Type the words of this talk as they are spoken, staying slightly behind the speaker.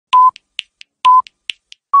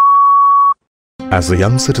As a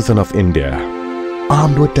young citizen of India,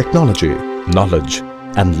 armed with technology, knowledge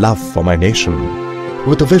and love for my nation,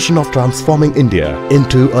 with a vision of transforming India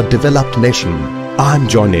into a developed nation, I am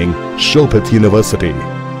joining Shobhit University.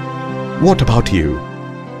 What about you?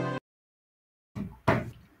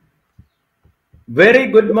 Very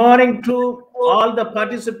good morning to all the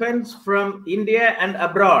participants from India and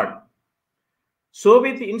abroad.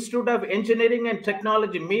 Shobhit Institute of Engineering and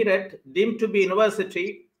Technology, Meerut, deemed to be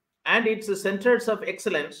university, and its centers of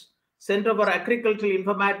excellence, Center for Agricultural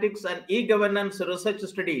Informatics and E-Governance Research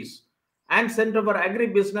Studies, and Center for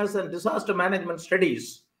Agribusiness and Disaster Management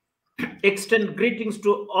Studies, extend greetings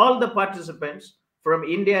to all the participants from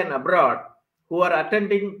India and abroad who are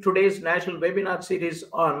attending today's national webinar series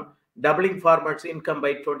on doubling farmers' income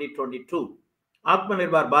by 2022,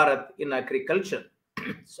 Atmanirbhar Bharat in agriculture.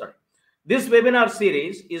 Sorry. This webinar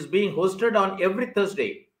series is being hosted on every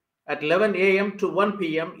Thursday at 11 a.m. to 1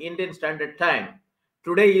 p.m. Indian Standard Time.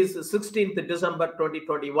 Today is 16th December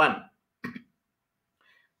 2021.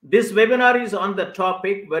 This webinar is on the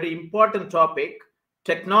topic, very important topic,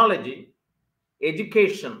 technology,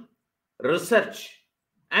 education, research,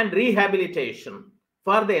 and rehabilitation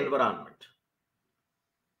for the environment.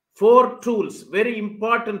 4 tools, very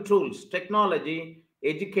important tools: technology,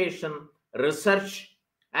 education, research,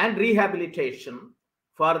 and rehabilitation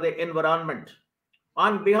for the environment.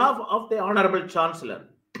 On behalf of the Honorable Chancellor,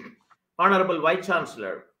 Honorable Vice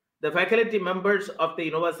Chancellor, the faculty members of the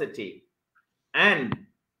university, and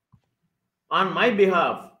on my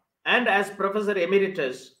behalf, and as Professor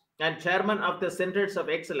Emeritus and Chairman of the Centers of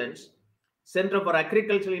Excellence, Center for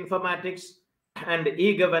Agricultural Informatics and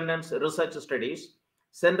E-Governance Research Studies,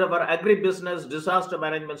 Center for Agribusiness Disaster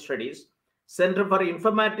Management Studies, Center for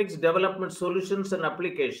Informatics Development Solutions and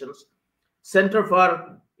Applications, Center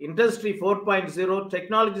for Industry 4.0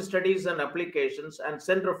 Technology Studies and Applications, and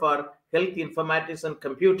Center for Health Informatics and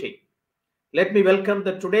Computing. Let me welcome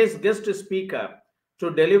today's guest speaker to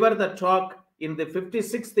deliver the talk in the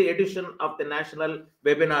 56th edition of the National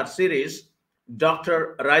Webinar Series,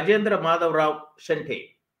 Dr. Rajendra Madhavrao Shende.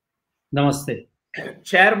 Namaste.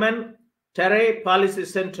 Chairman, TERRE Policy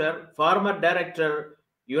Center, former Director,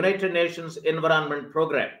 United Nations Environment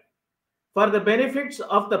Program. For the benefits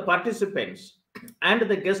of the participants and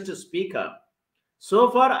the guest speaker, so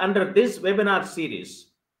far under this webinar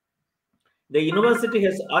series, the university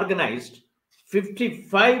has organized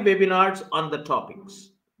 55 webinars on the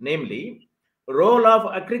topics, namely, role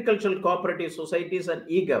of agricultural cooperative societies and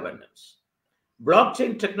e-governance,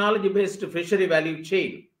 blockchain technology-based fishery value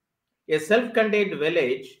chain, a self-contained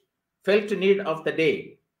village, felt need of the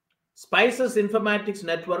day, Spices Informatics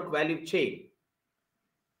Network value chain,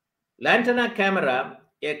 Lantana camera,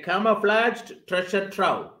 a camouflaged treasure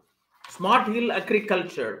trove, smart hill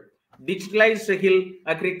agriculture, digitalized hill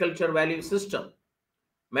agriculture value system,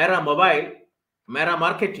 Mera mobile, Mera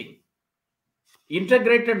marketing,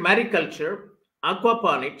 integrated mariculture,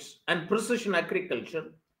 aquaponics, and precision agriculture,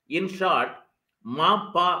 in short,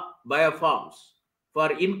 MAPA biofarms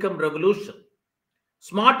for income revolution,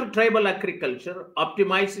 smart tribal agriculture,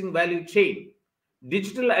 optimizing value chain,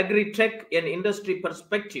 digital agri-tech and industry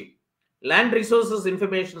perspective, land resources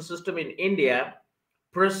information system in India,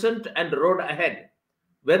 present and road ahead,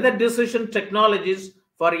 weather decision technologies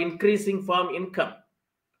for increasing farm income,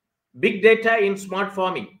 big data in smart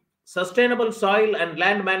farming, sustainable soil and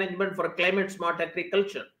land management for climate smart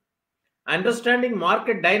agriculture, understanding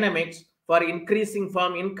market dynamics for increasing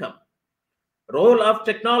farm income, role of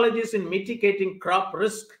technologies in mitigating crop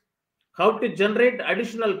risk, how to generate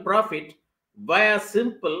additional profit via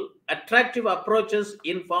simple, attractive approaches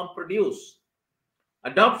in farm produce,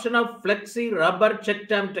 adoption of flexi rubber check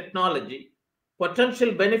dam technology,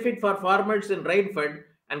 potential benefit for farmers in rainfed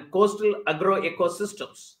and coastal agro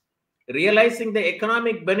ecosystems, realizing the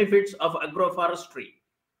economic benefits of agroforestry,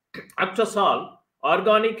 Actosol,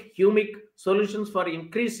 organic humic solutions for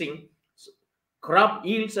increasing crop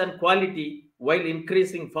yields and quality while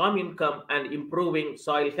increasing farm income and improving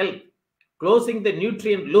soil health, closing the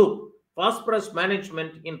nutrient loop, phosphorus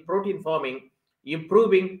management in protein farming,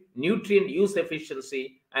 improving nutrient use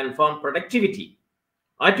efficiency and farm productivity,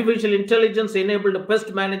 artificial intelligence enabled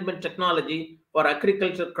pest management technology for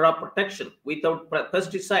agriculture crop protection without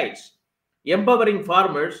pesticides, empowering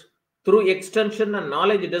farmers through extension and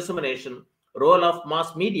knowledge dissemination, role of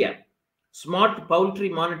mass media, smart poultry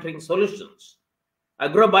monitoring solutions,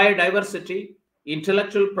 agrobiodiversity,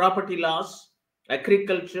 intellectual property laws,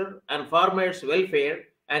 agriculture and farmers' welfare,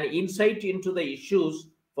 and insight into the issues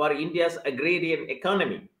for India's agrarian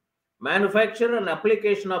economy, manufacture and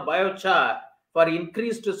application of biochar for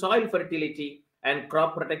increased soil fertility and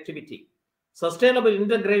crop productivity, sustainable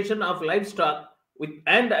integration of livestock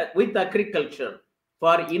with agriculture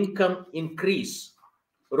for income increase.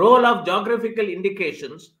 Role of geographical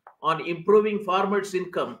indications on improving farmers'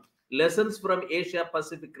 income, lessons from Asia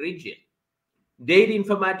Pacific region. Dairy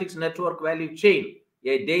Informatics Network Value Chain,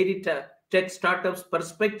 a dairy tech startups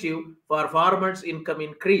perspective for farmers' income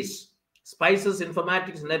increase. Spices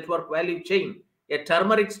Informatics Network Value Chain, a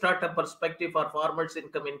turmeric startup perspective for farmers'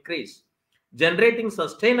 income increase. Generating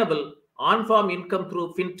sustainable on-farm income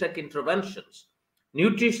through fintech interventions.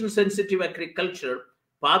 Nutrition-sensitive agriculture,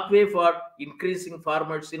 pathway for increasing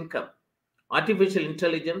farmers' income. Artificial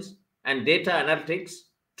intelligence and data analytics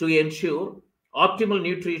to ensure optimal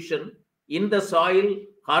nutrition in the soil,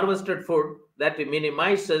 harvested food that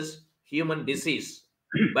minimizes human disease.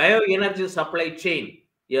 Bioenergy supply chain,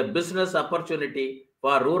 a business opportunity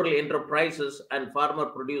for rural enterprises and farmer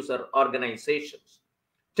producer organizations.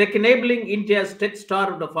 Tech enabling India's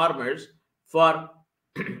tech-starved farmers for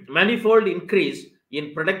manifold increase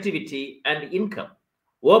in productivity and income.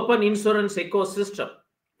 Open insurance ecosystem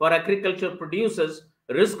for agriculture producers,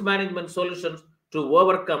 risk management solutions to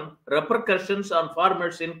overcome repercussions on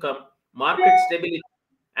farmers' income, market stability,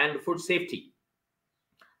 and food safety.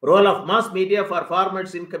 Role of mass media for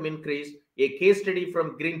farmers' income increase, a case study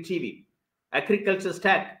from Green TV. Agriculture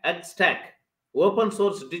Stack, AgStack, open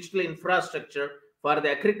source digital infrastructure for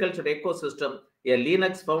the agriculture ecosystem, a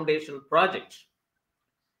Linux Foundation project.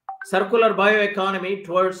 Circular bioeconomy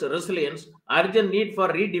towards resilience, urgent need for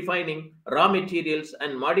redefining raw materials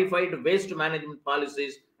and modified waste management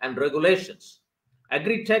policies and regulations.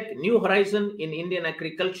 Agri-tech, new horizon in Indian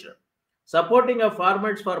agriculture. Supporting of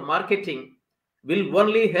farmers for marketing will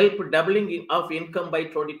only help doubling of income by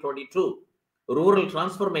 2022. Rural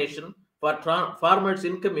transformation for farmers'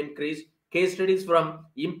 income increase, case studies from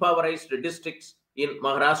impoverished districts in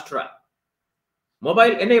Maharashtra.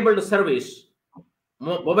 Mobile-enabled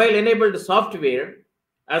software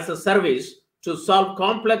as a service to solve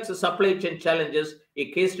complex supply chain challenges,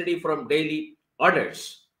 a case study from daily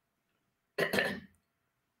orders.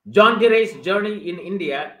 John Deere's journey in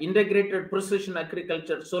India, integrated precision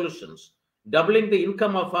agriculture solutions, doubling the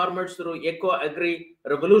income of farmers through eco-agri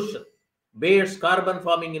revolution. Bayer's carbon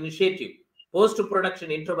farming initiative,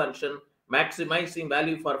 post-production intervention, maximizing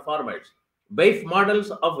value for farmers. BAIF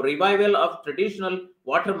models of revival of traditional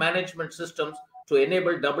water management systems to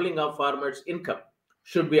enable doubling of farmers' income.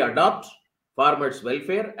 Should we adopt farmers'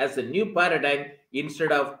 welfare as a new paradigm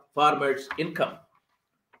instead of farmers' income?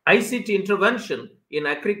 ICT intervention in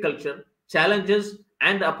agriculture, challenges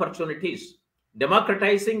and opportunities.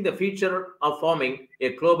 Democratizing the future of farming,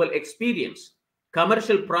 a global experience.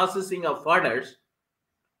 Commercial processing of fodders,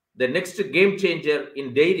 the next game changer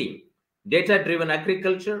in dairy. Data-driven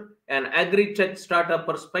agriculture and agri-tech startup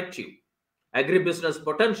perspective. Agribusiness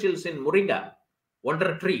potentials in Moringa,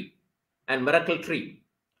 Wonder Tree and Miracle Tree.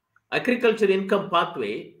 Agriculture income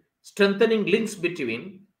pathway, strengthening links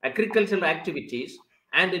between agricultural activities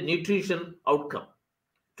and nutrition outcome.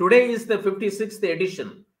 Today is the 56th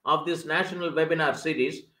edition of this national webinar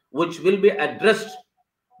series, which will be addressed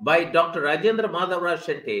by Dr. Rajendra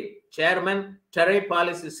Shende, Chairman, TERRE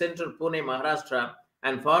Policy Center, Pune, Maharashtra,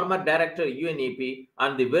 and former Director, UNEP,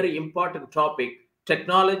 on the very important topic,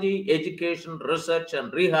 technology, education, research,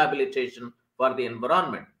 and rehabilitation for the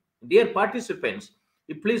environment. Dear participants,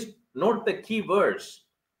 please note the key words: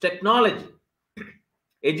 technology,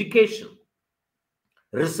 education,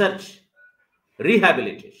 research,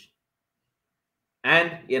 rehabilitation,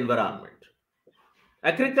 and environment.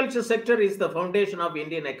 Agriculture sector is the foundation of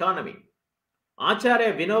Indian economy.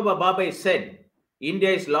 Acharya Vinoba Bhave said,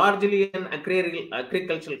 India is largely an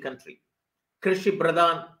agricultural country, Krishi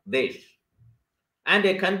Pradhan Desh, and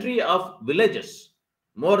a country of villages,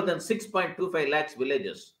 more than 6.25 lakhs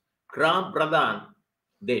villages, Gram Pradhan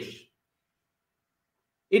Desh.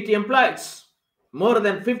 It employs more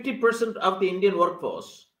than 50% of the Indian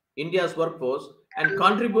workforce, India's workforce, and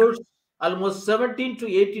contributes almost 17 to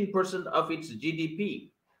 18% of its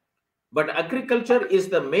GDP. But agriculture is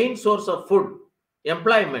the main source of food,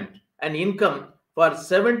 employment, and income for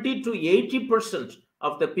 70 to 80%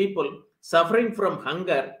 of the people suffering from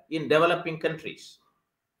hunger in developing countries.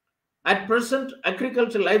 At present,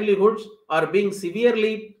 agricultural livelihoods are being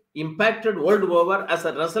severely impacted world over as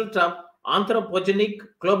a result of anthropogenic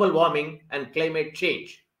global warming and climate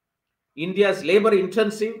change. India's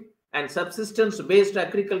labor-intensive and subsistence-based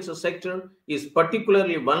agriculture sector is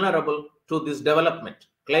particularly vulnerable to this development.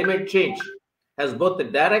 Climate change has both the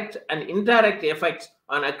direct and indirect effects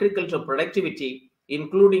on agriculture productivity,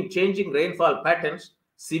 including changing rainfall patterns,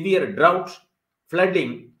 severe drought,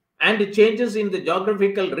 flooding, and changes in the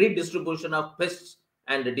geographical redistribution of pests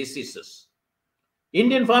and diseases.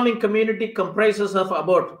 Indian farming community comprises of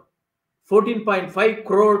about 14.5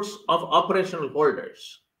 crores of operational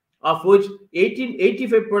holders, of which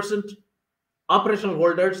 85% operational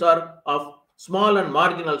holders are of small and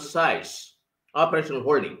marginal size operational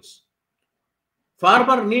holdings.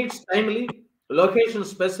 Farmer needs timely,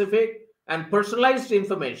 location-specific, and personalized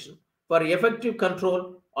information for effective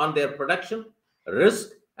control on their production,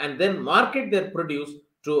 risk, and then market their produce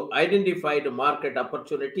to identified market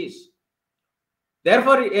opportunities.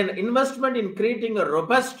 Therefore, an investment in creating a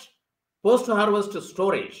robust post-harvest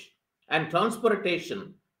storage and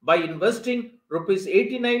transportation by investing rupees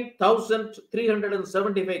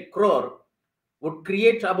 89,375 crore would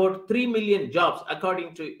create about 3 million jobs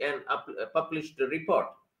according to a published report,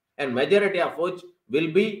 and majority of which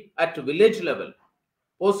will be at village level,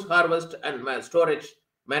 post-harvest and storage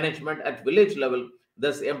management at village level,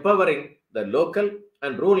 thus empowering the local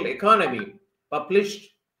and rural economy.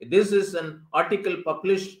 Published, this is an article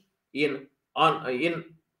published on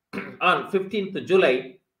 5th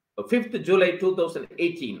July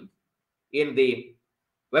 2018 in the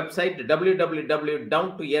website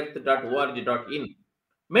www.downtoearth.org.in.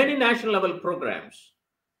 Many national level programs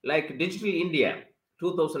like Digital India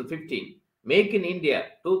 2015, Make in India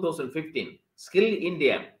 2015, Skill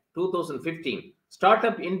India 2015,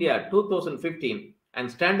 Startup India 2015, and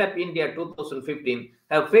Stand Up India 2015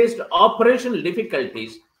 have faced operational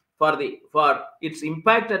difficulties for its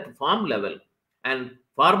impact at farm level and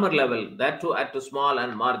farmer level, that too at small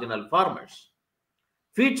and marginal farmers.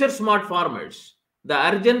 Future smart farmers, the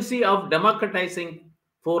urgency of democratizing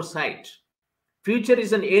foresight. Future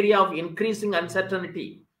is an area of increasing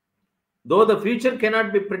uncertainty. Though the future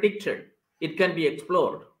cannot be predicted, it can be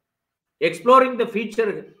explored. Exploring the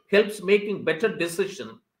future helps making better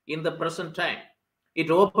decisions in the present time.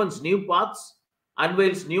 It opens new paths,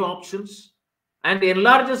 unveils new options, and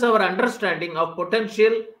enlarges our understanding of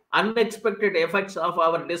potential unexpected effects of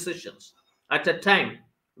our decisions at a time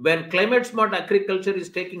when climate smart agriculture is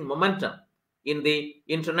taking momentum in the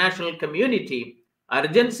international community.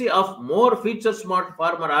 Urgency of more future smart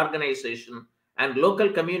farmer organization and local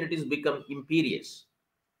communities become imperious.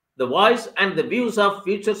 The voice and the views of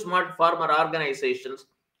future smart farmer organizations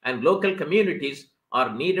and local communities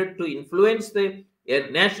are needed to influence the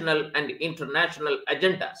national and international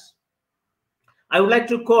agendas. I would like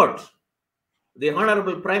to quote the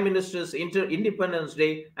Honorable Prime Minister's Independence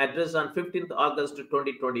Day address on 15th August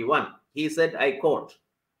 2021. He said, I quote,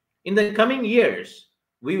 "In the coming years,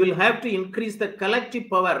 we will have to increase the collective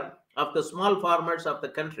power of the small farmers of the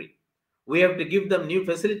country. We have to give them new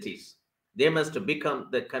facilities. They must become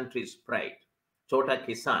the country's pride. Chota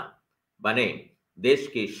Kisan, Bane, Desh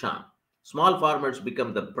Ki Shan." Small farmers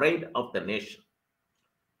become the pride of the nation.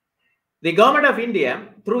 The Government of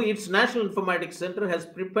India, through its National Informatics Center, has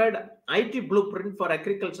prepared IT blueprint for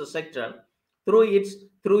agriculture sector through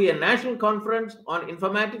a national conference on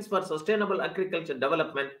informatics for sustainable agriculture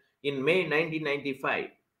development in May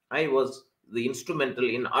 1995. I was the instrumental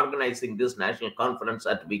in organizing this national conference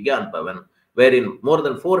at Vigyan Bhavan, wherein more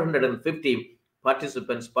than 450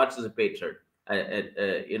 participants participated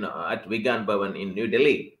at Vigyan Bhavan in New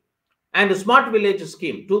Delhi. And the Smart Village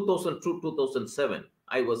Scheme 2002-2007.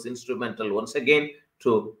 I was instrumental once again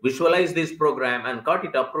to visualize this program and got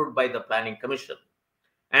it approved by the Planning Commission.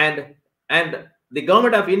 And the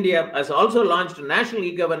Government of India has also launched a National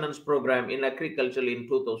E-Governance Program in Agriculture in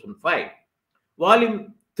 2005.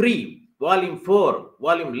 Volume 3, Volume 4,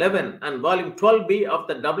 Volume 11, and Volume 12B of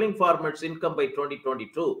the Doubling Farmers' Income by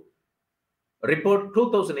 2022 Report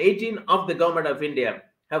 2018 of the Government of India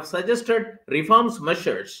have suggested reforms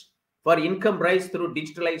measures for income rise through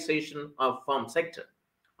digitalization of farm sector.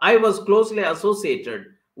 I was closely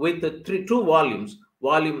associated with the two volumes,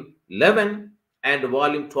 Volume 11 and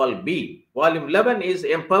Volume 12B. Volume 11 is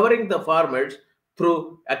empowering the farmers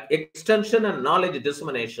through extension and knowledge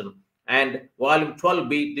dissemination, and Volume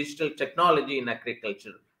 12B, digital technology in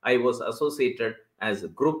agriculture. I was associated as a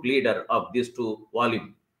group leader of these two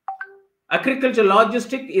volumes. Agriculture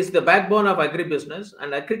logistics is the backbone of agribusiness,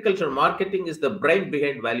 and agriculture marketing is the brain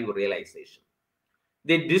behind value realization.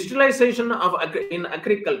 The digitalization of in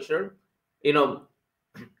agriculture, and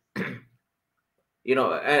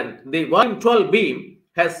the Volume 12B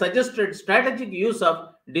has suggested strategic use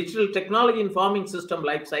of digital technology in farming system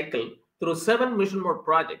life cycle through 7 mission mode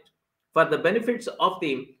projects. For the benefits of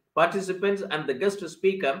the participants and the guest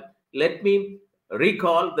speaker, let me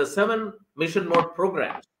recall the 7 mission mode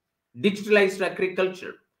programs: digitalized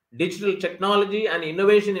agriculture, digital technology and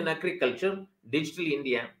innovation in agriculture, Digital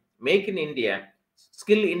India, Make in India,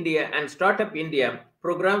 Skill India, and Startup India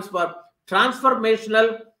programs for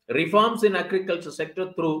transformational reforms in agriculture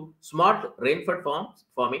sector through smart rainfed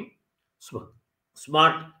farming,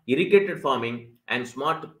 smart irrigated farming, and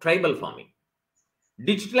smart tribal farming.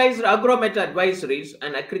 Digitalized agro-meta advisories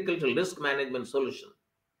and agricultural risk management solution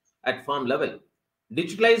at farm level.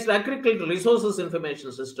 Digitalized agricultural resources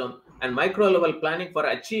information system and micro-level planning for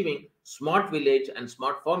achieving smart village and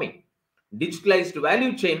smart farming. Digitalized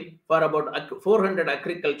value chain for about 400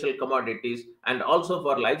 agricultural commodities and also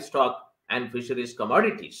for livestock and fisheries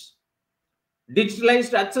commodities.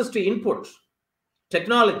 Digitalized access to inputs,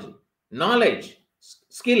 technology, knowledge,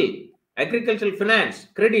 skill, agricultural finance,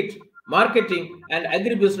 credit, marketing, and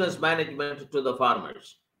agribusiness management to the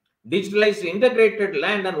farmers. Digitalized integrated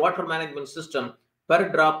land and water management system, per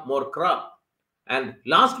drop more crop. And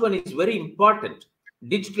last one is very important,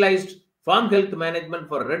 digitalized farm health management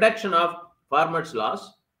for reduction of farmers'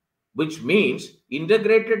 loss, which means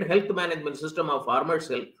integrated health management system of farmers'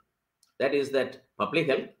 health, that is that public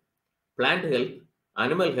health, plant health,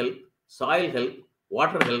 animal health, soil health,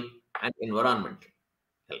 water health, and environmental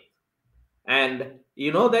health. And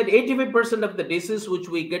you know that 85% of the disease which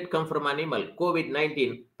we get come from animal,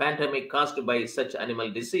 COVID-19 pandemic caused by such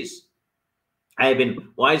animal disease. I have been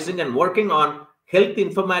voicing and working on health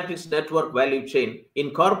informatics network value chain,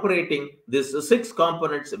 incorporating these 6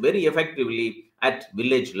 components very effectively at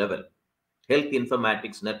village level. Health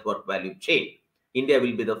informatics network value chain. India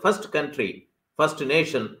will be the first country, first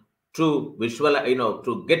nation to visualize,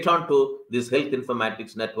 to get onto this health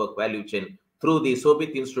informatics network value chain through the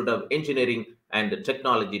Shobhit Institute of Engineering and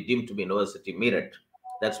Technology deemed to be University Meerut.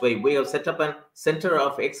 That's why we have set up a Center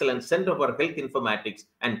of Excellence, Center for Health Informatics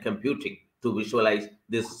and Computing to visualize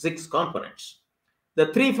these 6 components. The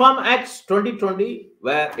 3 Farm Acts 2020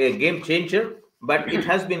 were a game changer, but it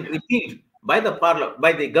has been repealed by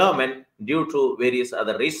the government due to various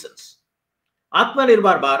other reasons.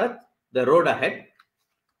 Atmanirbhar Bharat, the road ahead.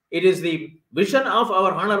 It is the vision of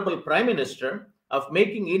our Honorable Prime Minister of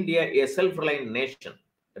making India a self-reliant nation,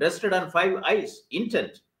 rested on 5 I's: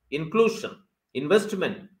 intent, inclusion,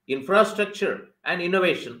 investment, infrastructure, and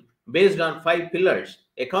innovation, based on 5 pillars: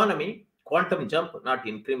 economy, quantum jump, not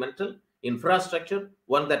incremental; infrastructure,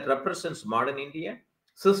 one that represents modern India;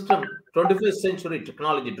 system, 21st century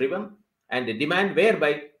technology driven; and demand,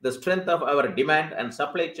 whereby the strength of our demand and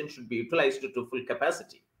supply chain should be utilized to full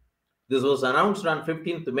capacity. This was announced on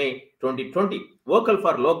 15th May 2020. Vocal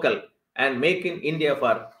for local and make in India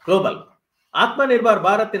for global. Atmanirbhar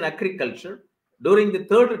Bharat in agriculture. During the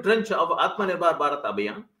 3rd tranche of Atmanirbhar Bharat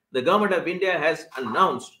Abhiyan, the government of India has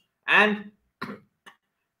announced and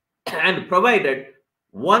provided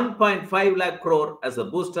 1.5 lakh crore as a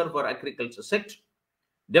booster for agriculture sector.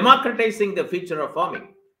 Democratizing the future of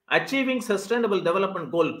farming. Achieving Sustainable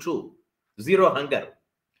Development Goal 2, zero hunger.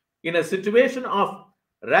 In a situation of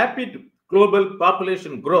rapid global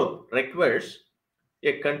population growth requires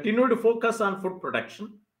a continued focus on food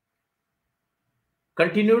production.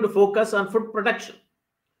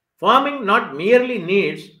 Farming not merely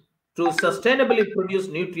needs to sustainably produce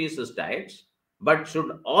nutritious diets, but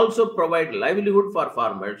should also provide livelihood for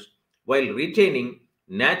farmers while retaining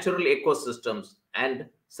natural ecosystems and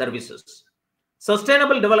services.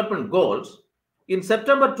 Sustainable Development Goals. In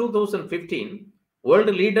September 2015, world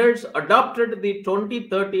leaders adopted the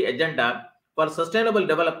 2030 Agenda for Sustainable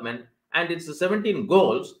Development and its 17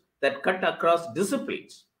 goals that cut across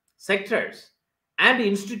disciplines, sectors, and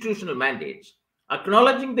institutional mandates,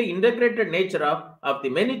 acknowledging the integrated nature of the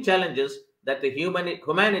many challenges that the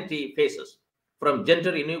humanity faces, from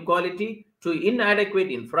gender inequality to inadequate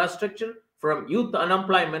infrastructure, from youth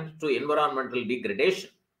unemployment to environmental degradation.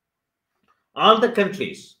 All the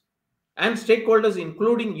countries and stakeholders,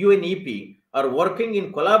 including UNEP, are working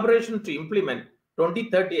in collaboration to implement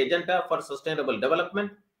 2030 Agenda for Sustainable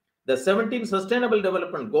Development, the 17 Sustainable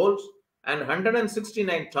Development Goals, and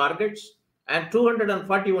 169 targets and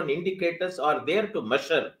 241 indicators are there to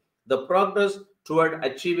measure the progress toward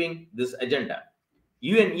achieving this agenda.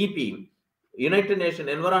 UNEP, United Nations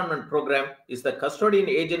Environment Program, is the custodian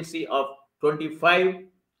agency of 25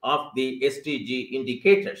 of the SDG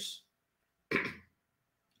indicators.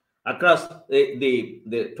 Across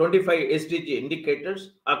the 25 SDG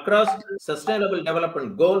indicators, across Sustainable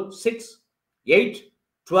Development Goal 6, 8,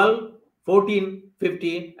 12, 14,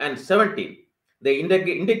 15, and 17. The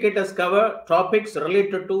indicators cover topics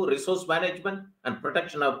related to resource management and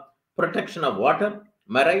protection of water,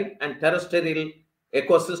 marine and terrestrial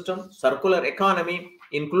ecosystem, circular economy,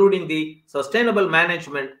 including the sustainable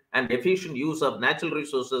management and efficient use of natural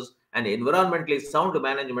resources, and environmentally sound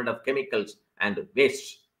management of chemicals and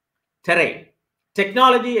waste. TERRE,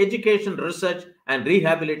 technology, education, research, and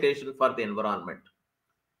rehabilitation for the environment.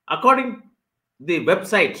 According the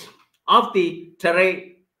website of the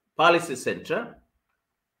TERRE Policy Center,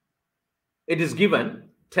 it is given,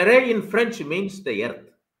 TERRE in French means the earth.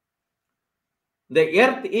 The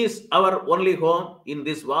earth is our only home in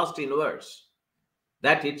this vast universe.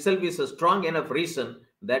 That itself is a strong enough reason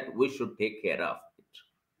that we should take care of it.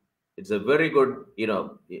 It's a very good,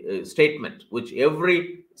 statement which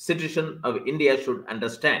every citizen of India should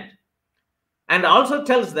understand. And also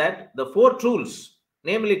tells that the 4 tools,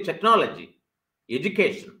 namely technology,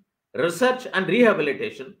 education, research, and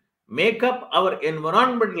rehabilitation, make up our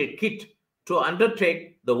environmental kit to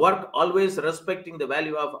undertake the work, always respecting the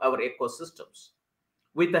value of our ecosystems.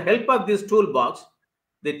 With the help of this toolbox,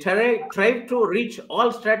 the TERRE tried to reach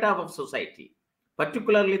all strata of society,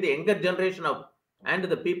 particularly the younger generation and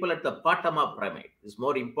the people at the bottom of pyramid is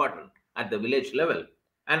more important at the village level.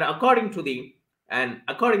 And according to the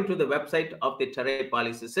website of the TERRE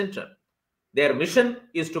Policy Center, their mission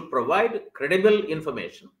is to provide credible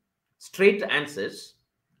information, straight answers,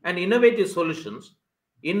 and innovative solutions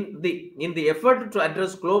in the effort to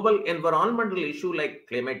address global environmental issues like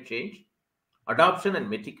climate change, adoption and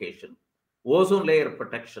mitigation, ozone layer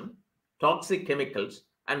protection, toxic chemicals,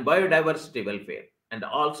 and biodiversity welfare. And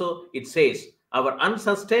also it says our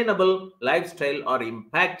unsustainable lifestyle are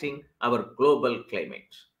impacting our global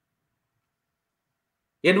climate.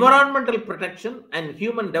 Environmental protection and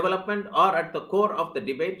human development are at the core of the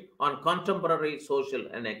debate on contemporary social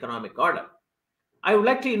and economic order. I would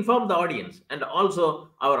like to inform the audience and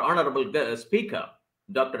also our honorable speaker,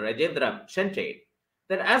 Dr. Rajendra Shende,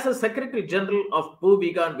 that as a Secretary General of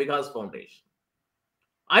Bhuvigan Vikas Foundation,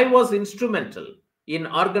 I was instrumental in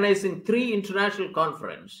organizing 3 international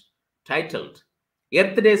conferences titled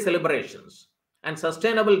Earth Day Celebrations and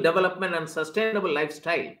Sustainable Development and Sustainable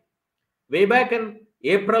Lifestyle way back in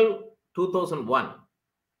April 2001.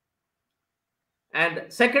 And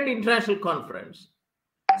second international conference,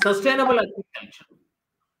 Sustainable Agriculture,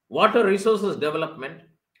 Water Resources Development,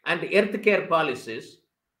 and Earth Care Policies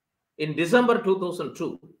in December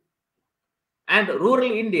 2002. And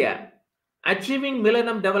Rural India, Achieving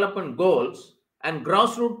Millennium Development Goals and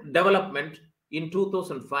Grassroots Development in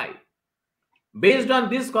 2005. Based on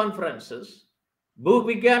these conferences,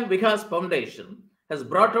 Bhuvigan Vikas Foundation has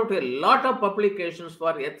brought out a lot of publications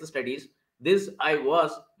for earth studies. This I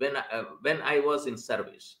was when I was in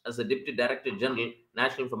service as a Deputy Director General,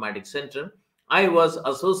 National Informatics Center. I was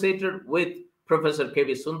associated with Professor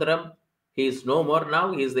K.V. Sundaram. He is no more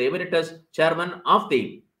now. He is the Emeritus Chairman of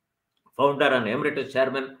the founder and Emeritus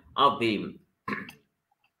Chairman of the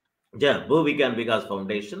Bhuvigan Vikas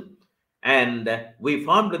Foundation. And we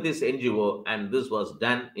formed this NGO, and this was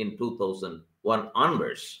done in 2001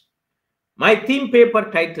 onwards. My theme paper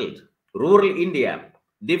titled Rural India,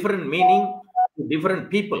 Different Meaning to Different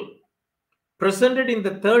People, presented in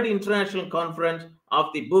the 3rd International Conference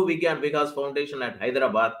of the Bhuvigan Vikas Foundation at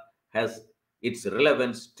Hyderabad, has its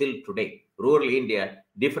relevance till today. Rural India,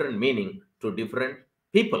 different meaning to different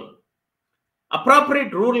people.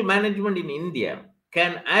 Appropriate rural management in India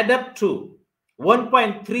can add up to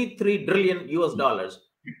 $1.33 trillion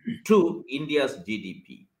to India's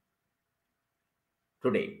GDP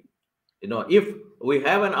today. If we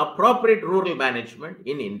have an appropriate rural management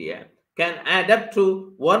in India, can add up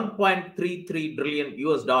to $1.33 trillion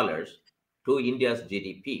to India's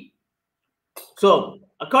GDP. So,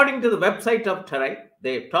 according to the website of TERRE,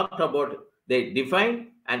 they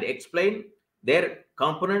define and explain their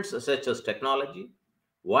components such as technology,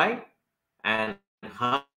 why and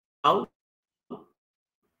how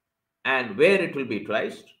and where it will be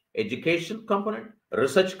utilized, education component,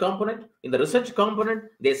 research component. In the research component,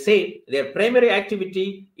 they say their primary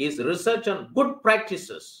activity is research on good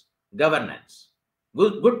practices, governance,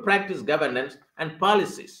 good practice governance and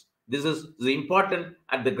policies. This is important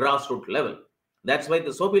at the grassroots level. That's why the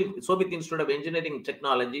Shobhit Institute of Engineering and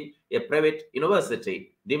Technology, a private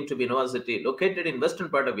university, deemed to be university located in western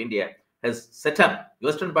part of India, has set up,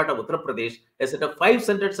 western part of Uttar Pradesh, has set up 5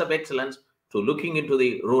 centers of excellence to looking into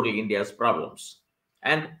the rural India's problems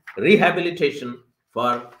and rehabilitation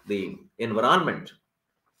for the environment.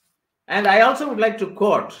 And I also would like to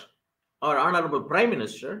quote our Honorable Prime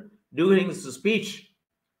Minister during his speech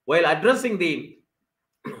while addressing the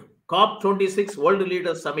COP26 World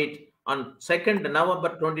Leaders Summit on 2nd November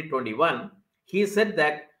 2021. He said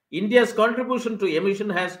that India's contribution to emission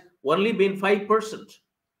has only been 5%,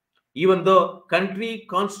 even though country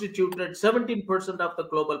constituted 17% of the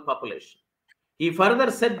global population. He further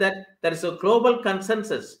said that there is a global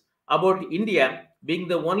consensus about India being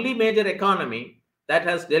the only major economy that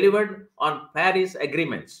has delivered on Paris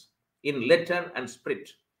agreements in letter and spirit.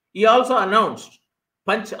 He also announced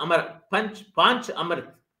Panch Amrit,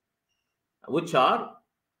 which are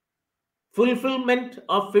fulfillment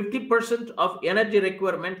of 50% of energy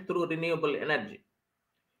requirement through renewable energy,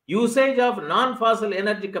 usage of non-fossil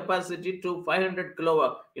energy capacity to 500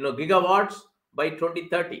 gigawatts by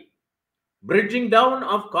 2030, bridging down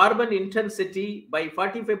of carbon intensity by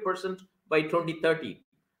 45% by 2030,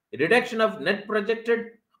 reduction of net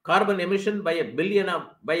projected carbon emission by a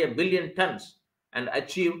billion tons, and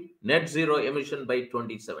achieve net zero emission by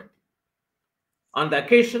 2070. On the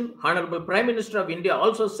occasion, Honorable Prime Minister of India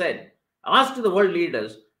also asked the world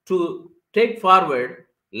leaders to take forward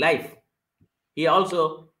LIFE. He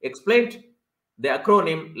also explained the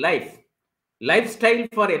acronym LIFE, Lifestyle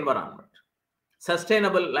for Environment,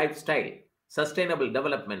 Sustainable Lifestyle, Sustainable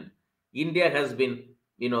Development. India has been,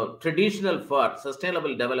 traditional for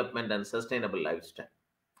sustainable development and sustainable lifestyle.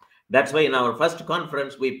 That's why in our first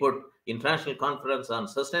conference, we put International Conference on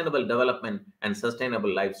Sustainable Development and Sustainable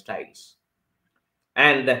Lifestyles.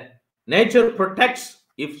 And nature protects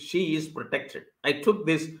if she is protected. I took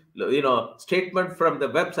this, statement from the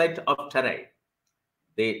website of TERRE.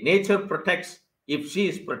 The nature protects if she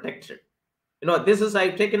is protected. I've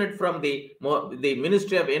taken it from the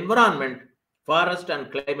Ministry of Environment, Forest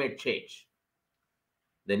and Climate Change.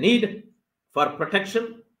 The need for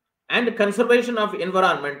protection and conservation of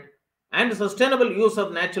environment and sustainable use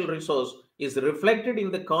of natural resource is reflected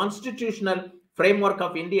in the constitutional framework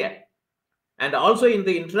of India and also in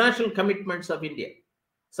the international commitments of India.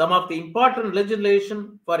 Some of the important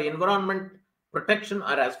legislation for environment protection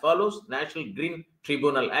are as follows: National Green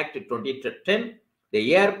Tribunal Act 2010,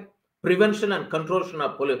 the Air Prevention and Control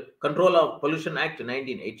of Pollution Act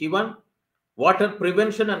 1981, Water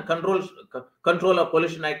Prevention and Control of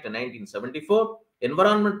Pollution Act 1974,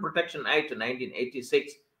 Environment Protection Act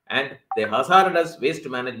 1986, and the Hazardous Waste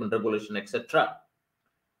Management Regulation, etc.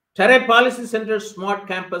 TERRE Policy Center Smart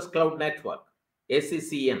Campus Cloud Network,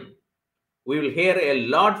 ACCN. We will hear a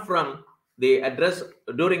lot from the address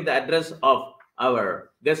during the address of our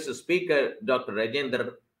guest speaker, Dr.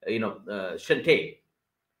 Rajendra, Shende.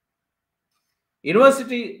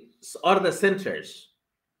 Universities are the centers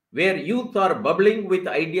where youth are bubbling with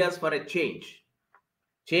ideas for a change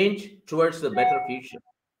towards the better future.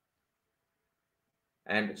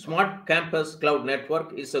 And Smart Campus Cloud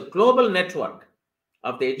Network is a global network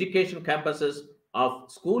of the education campuses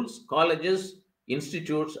of schools, colleges,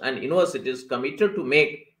 institutes, and universities committed to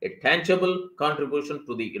make a tangible contribution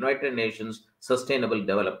to the United Nations Sustainable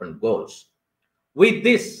Development Goals. With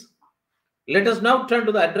this, let us now turn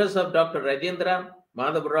to the address of Dr. Rajendra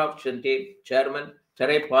Madhavrao Shende, Chairman,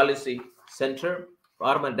 TERRE Policy Center,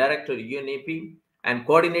 former Director UNEP, and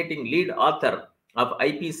coordinating lead author of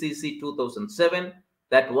IPCC 2007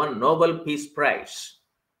 that won Nobel Peace Prize.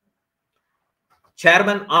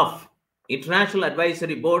 Chairman of International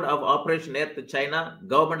Advisory Board of Operation Earth China,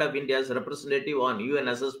 Government of India's representative on UN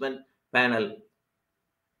Assessment Panel,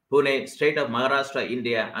 Pune, State of Maharashtra,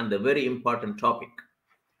 India, and the very important topic.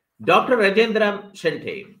 Dr. Rajendra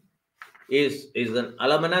Shende is an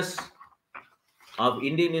alumnus of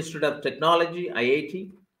Indian Institute of Technology,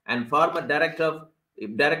 IIT, and former director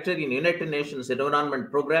in United Nations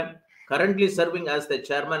Environment Program, currently serving as the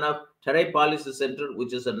chairman of TERRE Policy Center,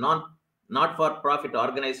 which is a not-for-profit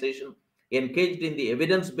organization engaged in the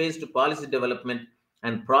evidence-based policy development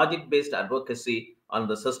and project-based advocacy on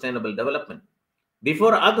the sustainable development.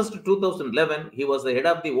 Before August 2011, he was the head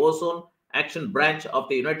of the Ozone Action Branch of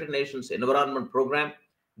the United Nations Environment Program,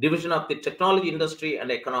 Division of the Technology Industry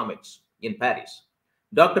and Economics in Paris.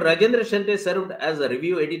 Dr. Rajendra Shende served as a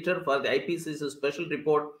review editor for the IPCC Special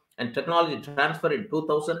Report and Technology Transfer in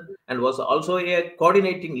 2000 and was also a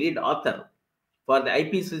coordinating lead author for the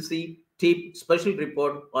IPCC TEEP Special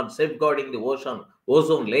Report on Safeguarding the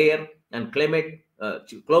Ozone Layer and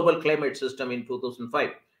Global Climate System in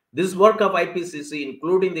 2005. This work of IPCC,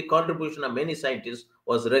 including the contribution of many scientists,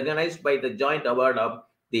 was recognized by the joint award of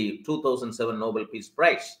the 2007 Nobel Peace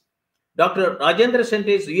Prize. Dr. Rajendra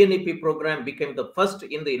Shende's UNEP program became the first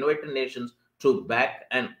in the United Nations to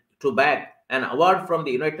back an award from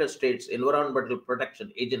the United States Environmental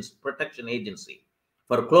Protection Agency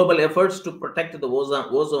for global efforts to protect the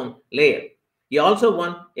ozone layer. He also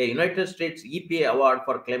won a United States EPA award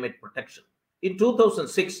for climate protection. In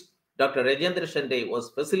 2006, Dr. Rajendra Shende was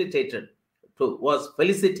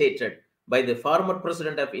felicitated by the former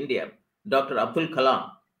President of India, Dr. Abdul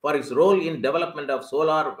Kalam, for his role in development of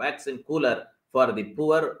solar vaccine cooler for the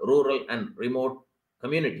poor, rural, and remote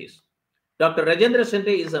communities. Dr. Rajendra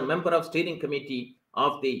Shende is a member of steering committee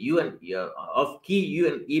of the key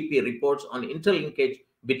UNEP reports on interlinkage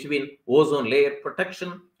between ozone layer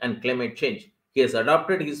protection and climate change. He has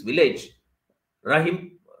adopted his village,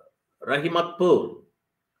 Rahimatpur,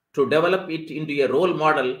 to develop it into a role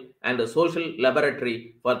model and a social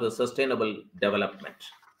laboratory for the sustainable development.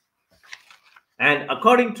 And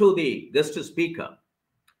according to the guest speaker,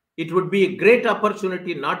 it would be a great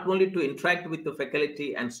opportunity not only to interact with the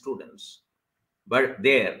faculty and students, but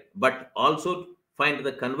also find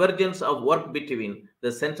the convergence of work between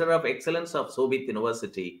the Center of Excellence of Shobhit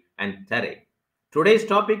University and TERRE. Today's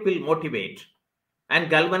topic will motivate and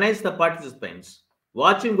galvanize the participants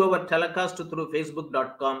watching over telecast through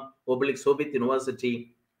facebook.com/Shobhit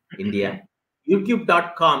University India,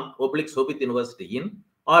 youtube.com/Shobhit University in,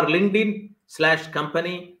 or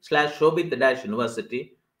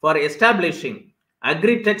LinkedIn/company/Shobhit-University for establishing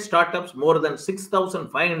agri-tech startups, more than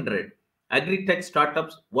 6,500 agri-tech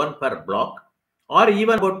startups, one per block, or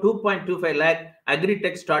even about 2.25 lakh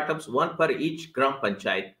agri-tech startups, one per each gram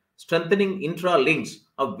panchayat, strengthening intra-links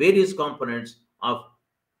of various components of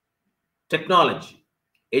technology,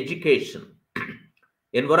 education,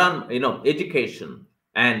 environment, education,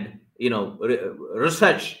 and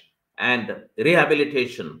research and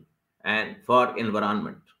rehabilitation, and for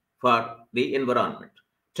the environment,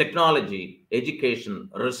 technology, education,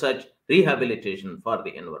 research, rehabilitation for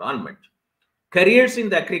the environment. Careers in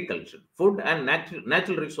the agriculture, food and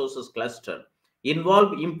natural resources cluster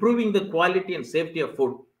involve improving the quality and safety of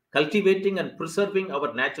food, cultivating and preserving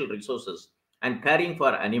our natural resources, and caring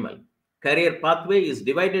for animal. Career pathway is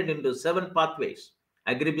divided into 7 pathways: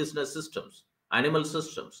 agribusiness systems, animal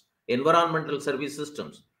systems, environmental service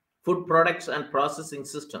systems, food products and processing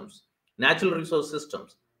systems, natural resource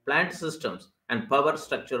systems, plant systems, and power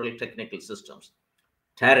structural technical systems.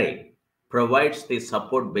 TERRE provides the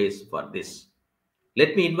support base for this.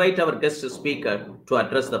 Let me invite our guest speaker to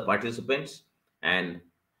address the participants, and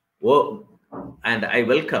I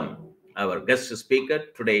welcome our guest speaker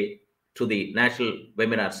today to the National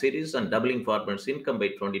Webinar Series on Doubling Farmers' Income by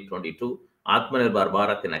 2022, Atmanirbhar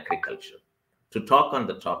Bharat in Agriculture, to talk on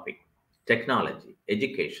the topic technology,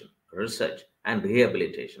 education, research, and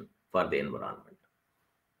rehabilitation for the environment.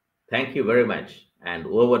 Thank you very much, and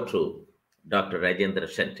over to Dr. Rajendra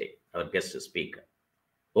Shende, our guest speaker.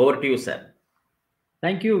 Over to you, sir.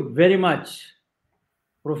 Thank you very much,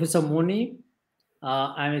 Professor Moni.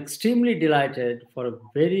 I'm extremely delighted for a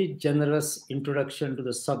very generous introduction to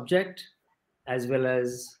the subject, as well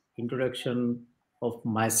as introduction of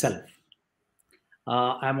myself.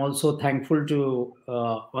 I'm also thankful to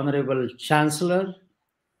Honorable Chancellor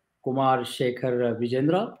Kunwar, Shekhar,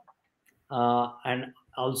 Vijendra, and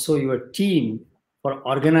also your team for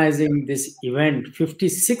organizing this event,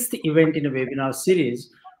 56th event in a webinar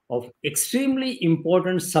series of extremely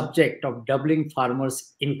important subject of doubling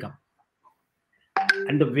farmers' income.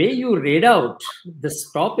 And the way you read out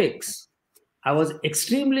these topics, I was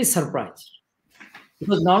extremely surprised.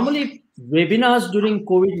 Because normally webinars during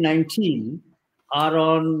COVID-19 are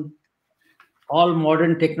on all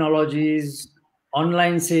modern technologies,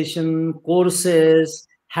 online session, courses,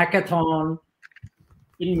 hackathon.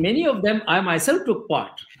 In many of them, I myself took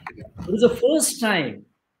part. It is the first time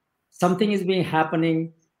something is being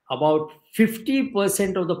happening about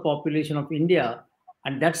 50% of the population of India,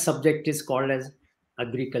 and that subject is called as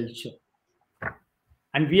agriculture.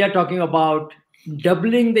 And we are talking about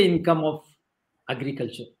doubling the income of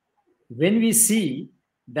agriculture. When we see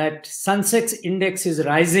that Sensex index is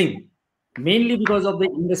rising, mainly because of the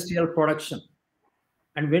industrial production,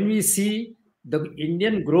 and when we see the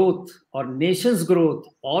Indian growth or nation's growth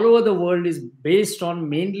all over the world is based on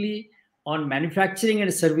mainly on manufacturing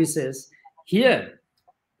and services, here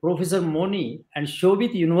Professor Moni and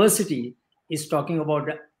Shobhit University is talking about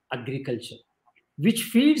agriculture, which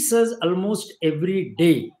feeds us almost every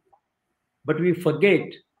day, but we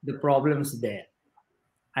forget the problems there.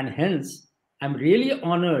 And hence, I'm really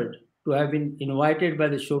honored to have been invited by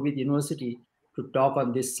the Shobhit University to talk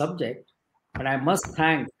on this subject. And I must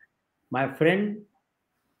thank my friend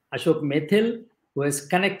Ashok Methil, who has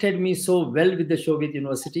connected me so well with the Shobhit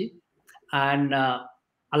University and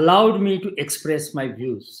allowed me to express my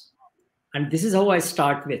views. And this is how I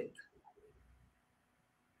start with.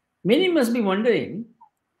 Many must be wondering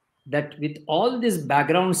that with all this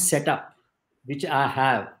background setup, which I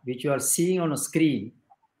have, which you are seeing on a screen,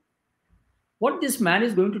 what this man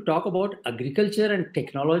is going to talk about agriculture and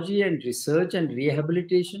technology and research and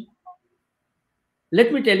rehabilitation.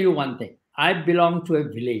 Let me tell you one thing. I belong to a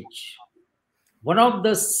village, one of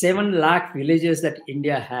the 7 lakh villages that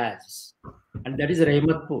India has, and that is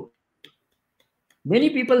Rahmatpur.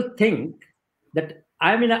 Many people think that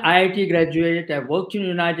I'm an IIT graduate, I worked in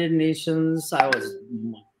United Nations, I was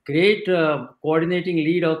great coordinating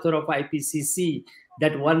lead author of IPCC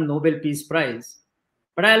that won Nobel Peace Prize.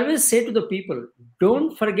 But I always say to the people,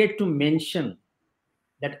 don't forget to mention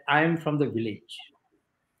that I am from the village.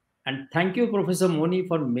 And thank you, Professor Moni,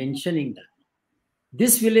 for mentioning that.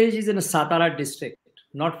 This village is in a Satara district,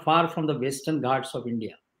 not far from the Western Ghats of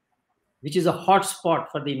India, which is a hot spot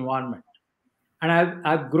for the environment. And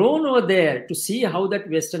I've grown over there to see how that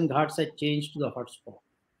Western Ghats had changed to the hot spot.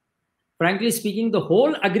 Frankly speaking, the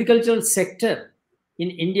whole agricultural sector in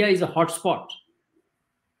India is a hot spot.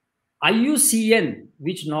 IUCN,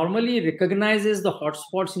 which normally recognizes the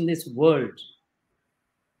hotspots in this world,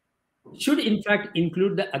 should in fact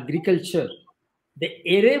include the agriculture, the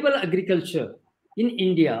arable agriculture in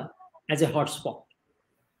India as a hotspot.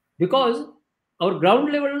 Because our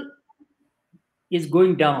ground level is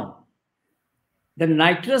going down. The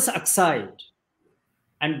nitrous oxide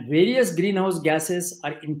and various greenhouse gases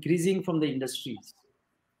are increasing from the industries.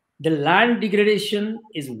 The land degradation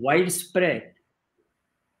is widespread,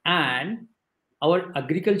 and our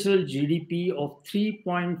agricultural GDP of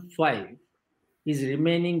 3.5 is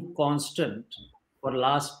remaining constant for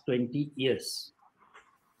last 20 years.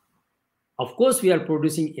 Of course, we are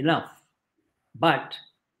producing enough, but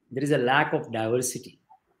there is a lack of diversity.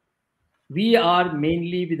 We are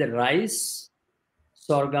mainly with the rice,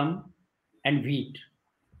 sorghum, and wheat.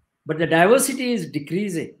 But the diversity is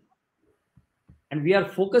decreasing. And we are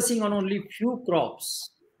focusing on only few crops.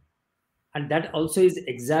 And that also is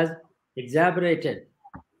exacerbated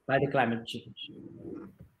by the climate change.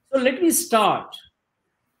 So let me start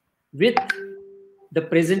with the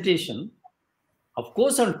presentation, of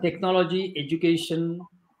course, on technology, education,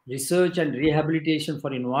 research, and rehabilitation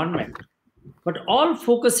for environment, but all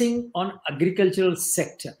focusing on agricultural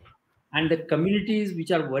sector and the communities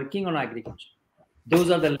which are working on agriculture.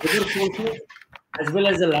 Those are the labor forces as well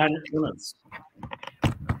as the landowners.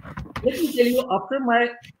 Let me tell you, after my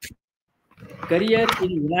career in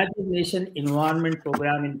United Nations Environment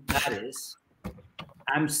Program in Paris,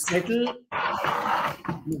 I'm settled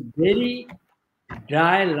in very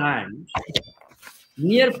dry land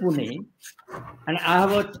near Pune, and I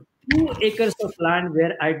have 2 acres of land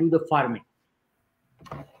where I do the farming.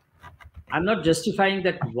 I'm not justifying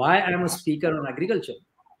that why I'm a speaker on agriculture,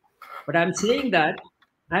 but I'm saying that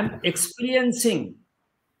I'm experiencing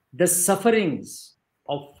the sufferings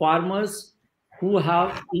of farmers who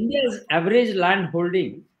have India's average land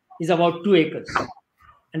holding is about 2 acres.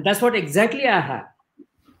 And that's what exactly I have.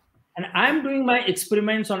 And I'm doing my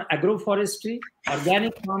experiments on agroforestry,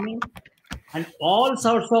 organic farming, and all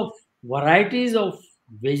sorts of varieties of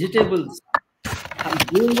vegetables. I'm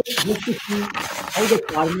doing it just to see how the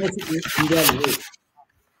farmers in India live.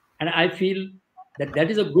 And I feel that that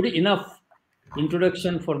is a good enough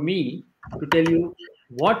introduction for me to tell you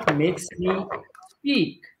what makes me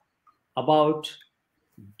speak about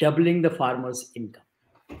doubling the farmer's income.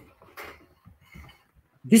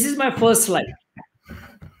 This is my first slide.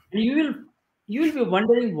 And you will be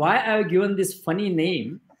wondering why I have given this funny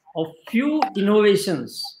name of few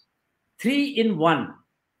innovations, 3 in 1,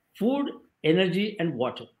 food, energy, and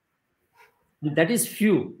water. That is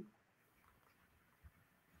few.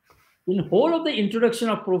 In whole of the introduction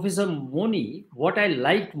of Professor Moni, what I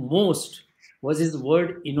liked most was his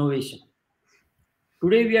word innovation.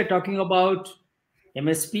 Today we are talking about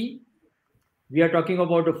MSP. We are talking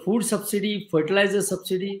about a food subsidy, fertilizer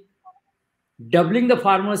subsidy, doubling the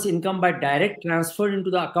farmers' income by direct transfer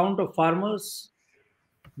into the account of farmers.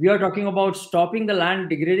 We are talking about stopping the land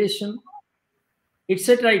degradation,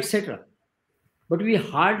 etc., etc. But we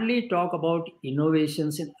hardly talk about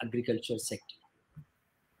innovations in agriculture sector.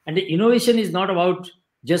 And the innovation is not about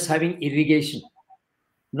just having irrigation,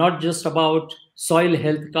 not just about soil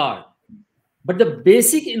health card, but the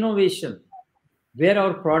basic innovation where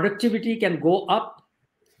our productivity can go up,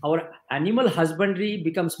 our animal husbandry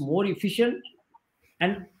becomes more efficient,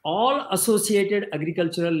 and all associated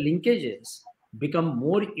agricultural linkages become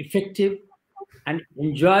more effective and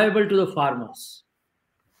enjoyable to the farmers.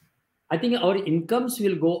 I think our incomes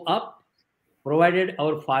will go up provided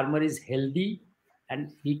our farmer is healthy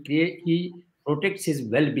and he protects his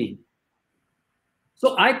well-being.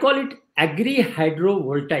 So I call it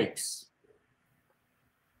agri-hydrovoltaics.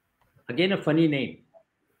 Again, a funny name.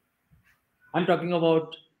 I'm talking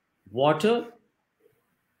about water.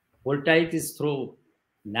 Voltaic is through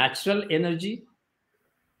natural energy,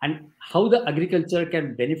 and how the agriculture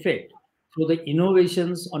can benefit through the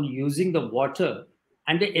innovations on using the water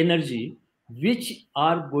and the energy which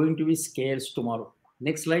are going to be scarce tomorrow.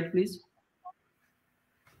 Next slide, please.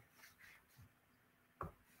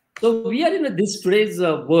 So we are in this today's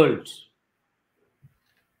world.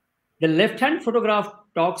 The left-hand photograph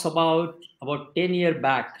talks about 10 years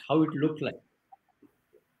back, how it looked like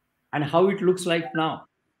and how it looks like now.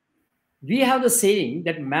 We have the saying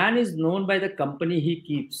that man is known by the company he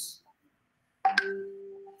keeps.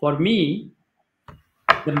 For me,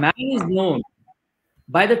 the man is known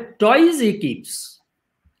by the toys he keeps.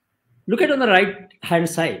 Look at on the right hand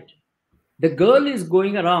side. The girl is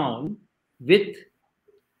going around with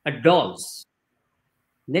a dolls.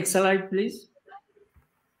 Next slide, please.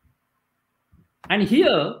 And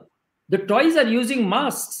here, the toys are using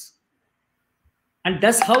masks. And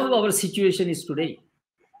that's how our situation is today.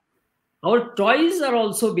 Our toys are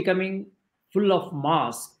also becoming full of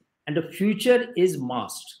masks, and the future is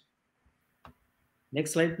masked.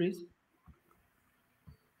 Next slide, please.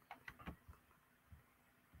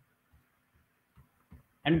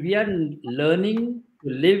 And we are learning to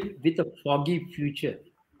live with a foggy future,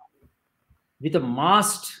 with a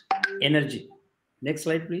masked energy. Next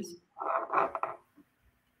slide, please.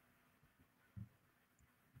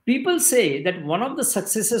 People say that one of the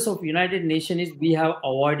successes of United Nations is we have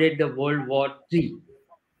avoided the World War III.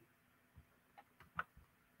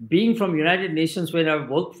 Being from United Nations, where I've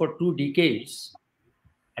worked for 2 decades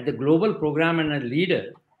at the global program and a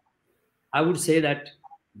leader, I would say that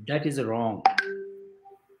that is wrong.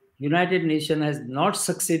 United Nations has not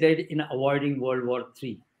succeeded in avoiding World War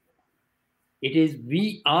III. It is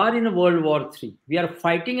we are in a World War III. We are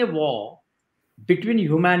fighting a war between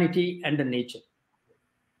humanity and the nature.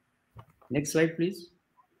 Next slide, please.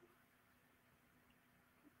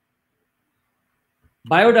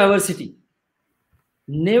 Biodiversity.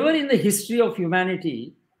 Never in the history of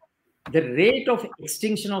humanity, the rate of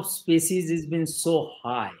extinction of species has been so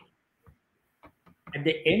high. At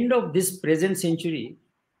the end of this present century,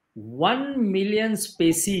 1 million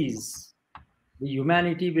species the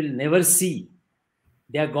humanity will never see.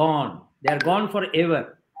 They are gone. They are gone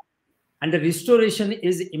forever. And the restoration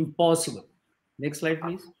is impossible. Next slide,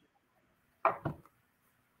 please.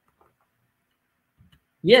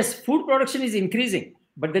 Yes, food production is increasing,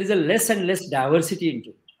 but there is a less and less diversity into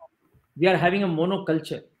it. We are having a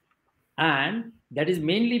monoculture, and that is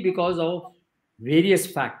mainly because of various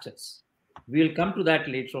factors. We will come to that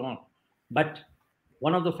later on. But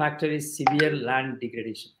one of the factors is severe land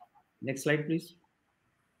degradation. Next slide, please.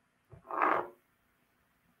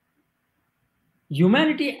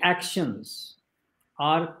 Humanity actions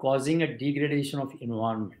are causing a degradation of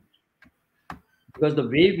environment, because the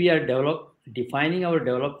way we are defining our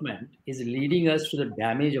development is leading us to the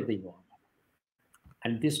damage of the environment.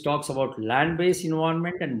 And this talks about land-based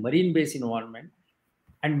environment and marine-based environment.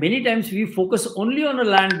 And many times we focus only on a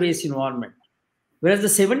land-based environment, whereas the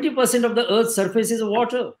 70% of the Earth's surface is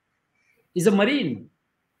water, is a marine.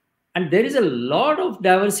 And there is a lot of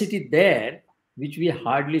diversity there, which we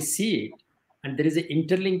hardly see it. And there is an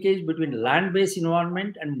interlinkage between land-based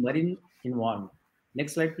environment and marine environment.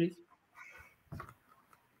 Next slide, please.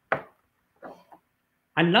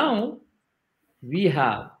 And now we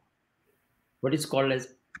have what is called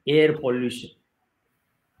as air pollution.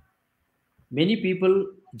 Many people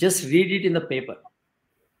just read it in the paper.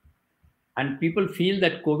 And people feel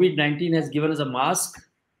that COVID-19 has given us a mask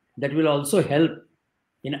that will also help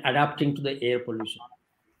in adapting to the air pollution.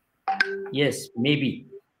 Yes, maybe.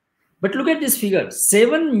 But look at this figure.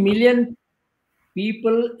 7 million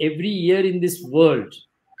people every year in this world,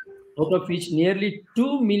 out of which nearly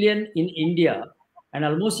 2 million in India and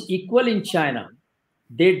almost equal in China,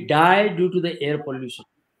 they die due to the air pollution.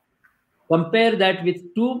 Compare that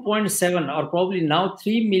with 2.7 or probably now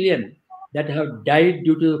 3 million that have died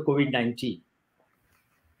due to the COVID-19.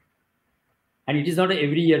 And it is not an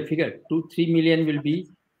every year figure. 2-3 million will be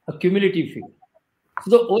a cumulative figure.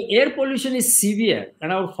 So the air pollution is severe,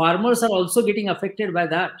 and our farmers are also getting affected by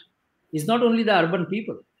that. It's not only the urban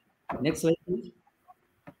people. Next slide, please.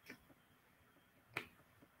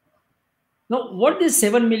 Now, what this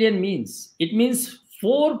 7 million means? It means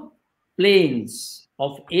 4 planes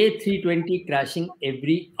of A320 crashing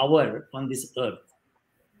every hour on this earth.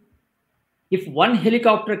 If one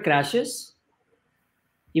helicopter crashes,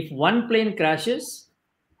 if one plane crashes,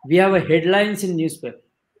 we have a headlines in newspaper.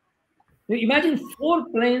 Now imagine 4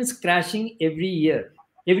 planes crashing every year,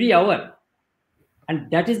 every hour. And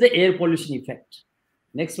that is the air pollution effect.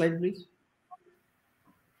 Next slide, please.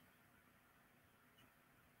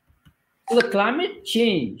 So the climate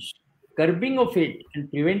change, curbing of it and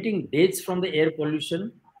preventing deaths from the air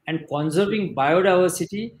pollution and conserving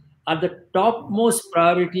biodiversity are the topmost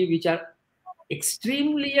priority, which are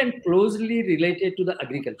extremely and closely related to the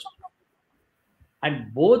agriculture.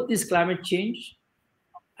 And both this climate change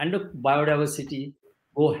and the biodiversity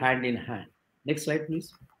go hand in hand. Next slide,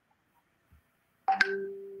 please.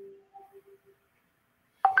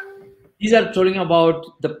 These are talking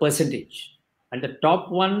about the percentage. And the top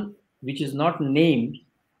one, which is not named,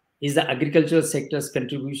 is the agricultural sector's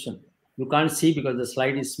contribution. You can't see because the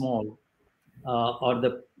slide is small, or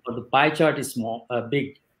the pie chart is small,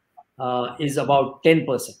 big, is about 10%.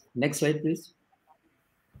 Next slide, please.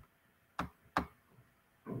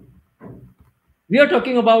 We are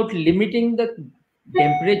talking about limiting the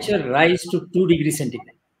temperature rise to 2 degrees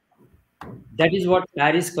centigrade. That is what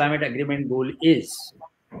Paris Climate Agreement goal is.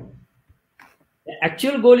 The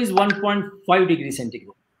actual goal is 1.5 degrees centigrade.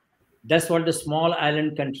 That's what the small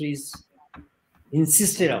island countries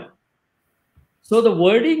insisted on. So the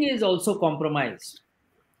wording is also compromised.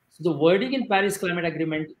 So the wording in Paris Climate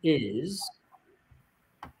Agreement is,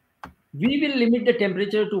 we will limit the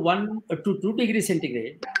temperature to 2 degrees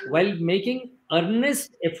centigrade while making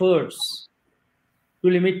earnest efforts to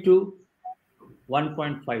limit to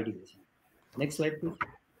 1.5 degrees. Next slide, please.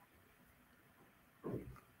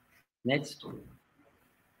 Next.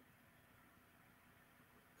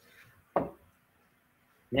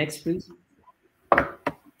 Next, please.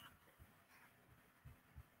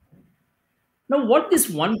 Now, what this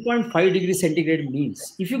 1.5 degrees centigrade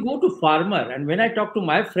means, if you go to farmer, and when I talk to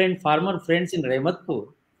my farmer friends in Rehmatpur,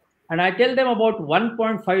 and I tell them about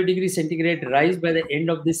 1.5 degrees centigrade rise by the end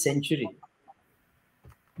of this century,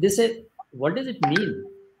 they say, what does it mean?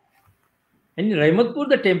 And in Rehmatpur,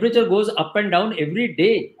 the temperature goes up and down every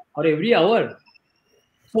day or every hour.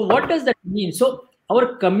 So what does that mean? So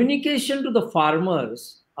our communication to the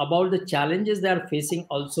farmers about the challenges they are facing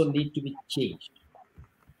also need to be changed.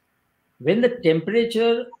 When the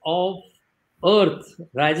temperature of Earth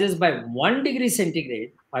rises by 1 degree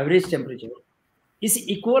centigrade, average temperature, is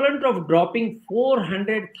equivalent of dropping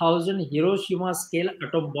 400,000 Hiroshima scale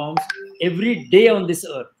atom bombs every day on this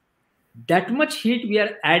Earth. That much heat we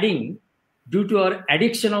are adding due to our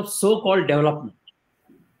addiction of so-called development.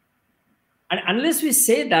 And unless we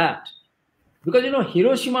say that, because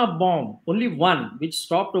Hiroshima bomb, only one, which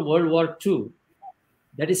stopped World War II,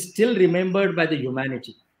 that is still remembered by the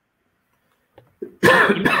humanity.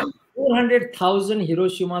 400,000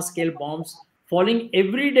 Hiroshima scale bombs falling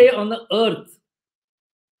every day on the Earth.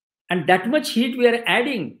 And that much heat we are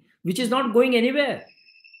adding, which is not going anywhere.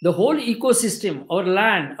 The whole ecosystem, our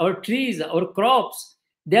land, our trees, our crops,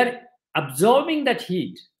 they are absorbing that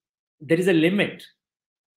heat. There is a limit.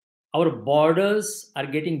 Our borders are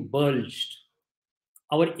getting bulged.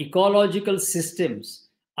 Our ecological systems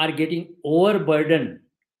are getting overburdened.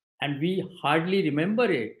 And we hardly remember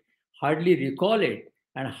it, hardly recall it,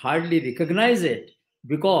 and hardly recognize it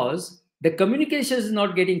because the communication is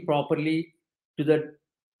not getting properly to the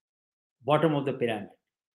bottom of the pyramid.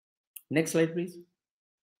 Next slide, please.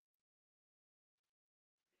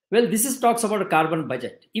 Well, this talks about a carbon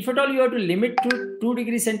budget. If at all you have to limit to 2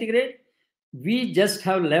 degrees centigrade, we just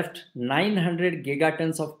have left 900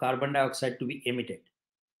 gigatons of carbon dioxide to be emitted.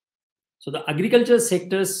 So the agriculture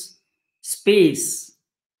sector's space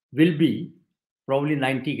will be probably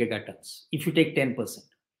 90 gigatons if you take 10%.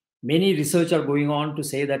 Many research are going on to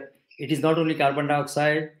say that it is not only carbon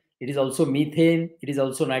dioxide, it is also methane, it is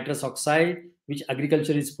also nitrous oxide, which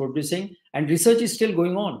agriculture is producing, and research is still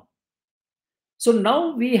going on. So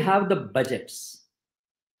now we have the budgets.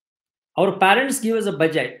 Our parents give us a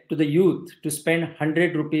budget to the youth to spend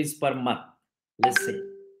 100 rupees per month, let's say.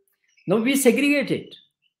 Now we segregate it.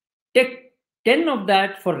 Take 10 of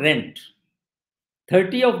that for rent,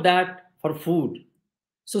 30 of that for food.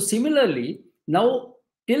 So similarly, now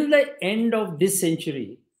till the end of this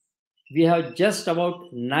century, we have just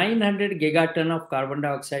about 900 gigaton of carbon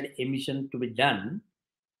dioxide emission to be done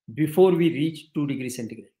before we reach 2 degrees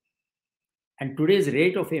centigrade. And today's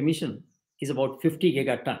rate of emission is about 50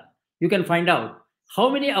 gigaton. You can find out how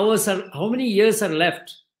many years are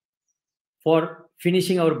left for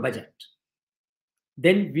finishing our budget.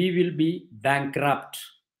 Then we will be bankrupt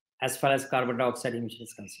as far as carbon dioxide emission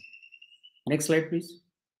is concerned. Next slide, please.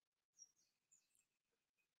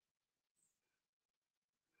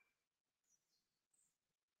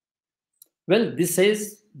 Well, this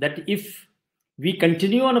says that if we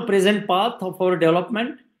continue on a present path of our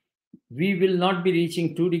development, we will not be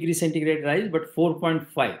reaching 2 degrees centigrade rise, but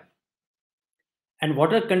 4.5. And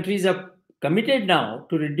what our countries have committed now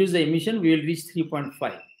to reduce the emission, we will reach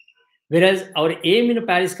 3.5. Whereas our aim in the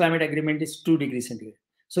Paris Climate Agreement is 2 degrees centigrade.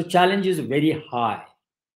 So challenge is very high.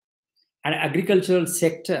 And agricultural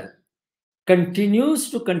sector continues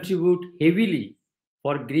to contribute heavily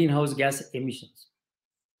for greenhouse gas emissions.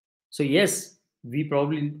 So yes, we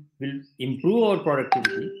probably will improve our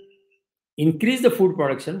productivity, increase the food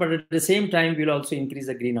production, but at the same time, we'll also increase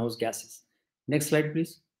the greenhouse gases. Next slide,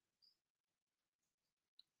 please.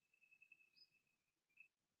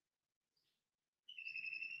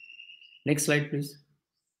 Next slide, please.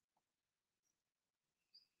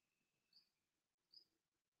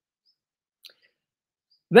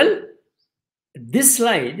 Well, this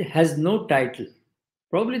slide has no title.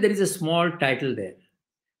 Probably there is a small title there.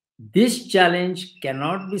 This challenge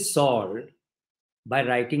cannot be solved by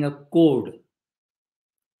writing a code.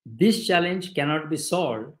 This challenge cannot be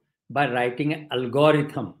solved by writing an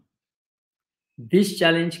algorithm. This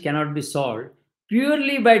challenge cannot be solved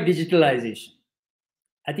purely by digitalization.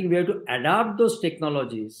 I think we have to adapt those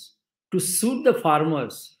technologies to suit the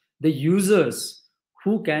farmers, the users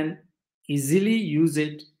who can easily use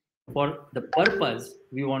it for the purpose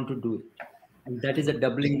we want to do it. And that is a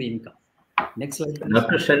doubling the income. Next slide, please.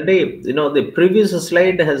 Dr. Shende, the previous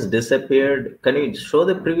slide has disappeared. Can you show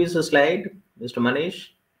the previous slide, Mr. Manish?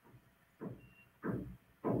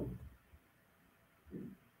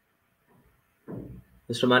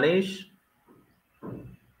 Mr. Manish?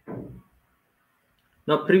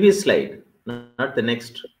 No, previous slide, not the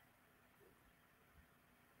next.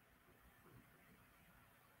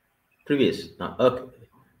 Previous. No, okay.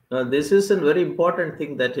 Now, this is a very important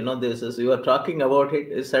thing that, this is, you are talking about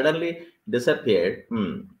it suddenly disappeared.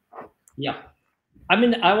 Yeah. I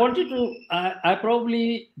mean, I wanted to, I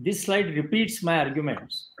probably, this slide repeats my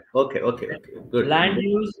arguments. Okay, good. Land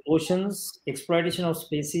use, oceans, exploitation of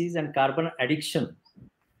species, and carbon addiction.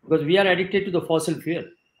 Because we are addicted to the fossil fuel.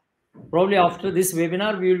 Probably after this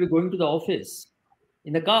webinar, we will be going to the office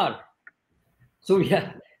in the car. So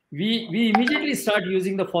yeah, we immediately start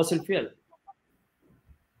using the fossil fuel.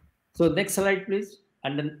 So next slide, please.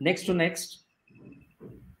 And then next to next.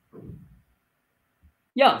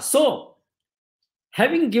 Yeah, so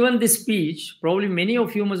having given this speech, probably many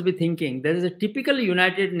of you must be thinking there is a typical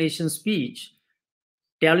United Nations speech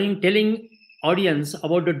telling audience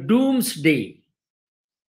about the doomsday.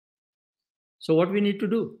 So what we need to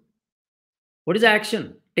do? What is the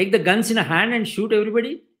action? Take the guns in a hand and shoot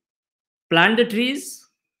everybody? Plant the trees?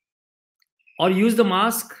 Or use the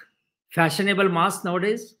mask, fashionable mask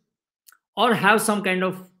nowadays? Or have some kind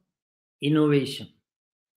of innovation?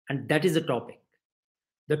 And that is the topic.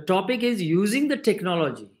 The topic is using the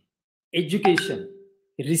technology, education,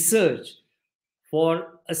 research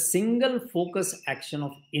for a single focus action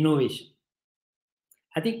of innovation.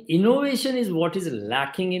 I think innovation is what is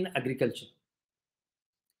lacking in agriculture.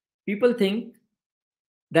 People think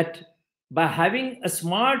that by having a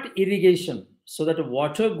smart irrigation so that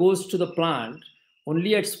water goes to the plant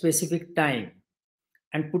only at specific time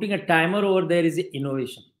and putting a timer over there is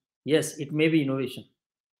innovation. Yes, it may be innovation,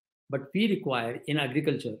 but we require in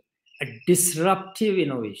agriculture a disruptive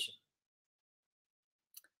innovation.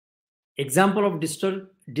 Example of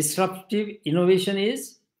disruptive innovation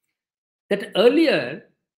is that earlier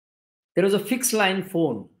there was a fixed line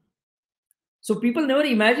phone. So people never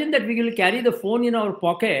imagined that we will carry the phone in our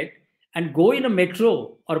pocket and go in a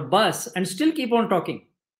metro or bus and still keep on talking.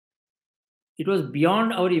 It was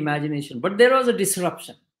beyond our imagination, but there was a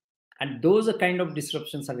disruption, and those are kind of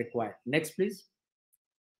disruptions are required. Next, please.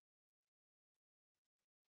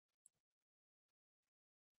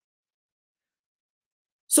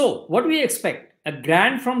 So what do we expect? A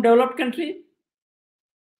grant from developed country?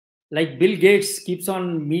 Like Bill Gates keeps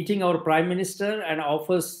on meeting our prime minister and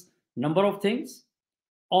offers number of things,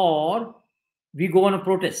 or we go on a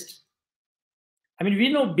protest. I mean,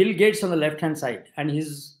 we know Bill Gates on the left-hand side, and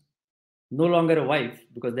he's no longer a wife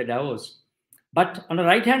because they're divorced. But on the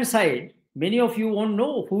right-hand side, many of you won't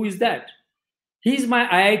know who is that. He's my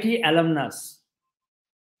IIT alumnus,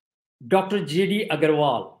 Dr. J.D.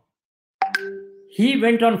 Agarwal. He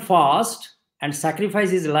went on fast and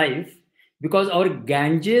sacrificed his life because our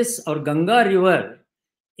Ganges, our Ganga river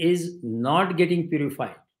is not getting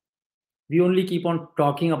purified. We only keep on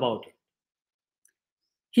talking about it.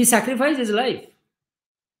 He sacrificed his life.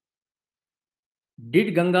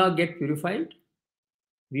 Did Ganga get purified?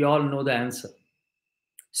 We all know the answer.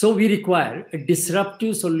 So we require a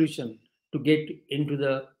disruptive solution to get into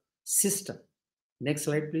the system. Next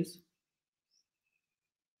slide, please.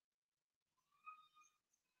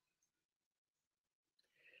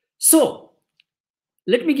 So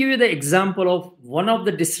let me give you the example of one of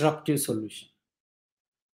the disruptive solutions.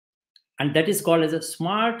 And that is called as a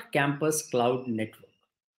smart campus cloud network.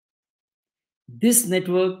 This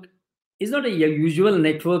network is not a usual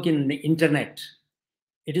network in the internet.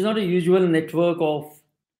 It is not a usual network of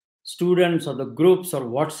students or the groups or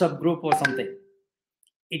WhatsApp group or something.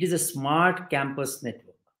 It is a smart campus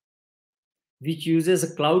network which uses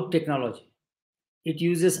a cloud technology. It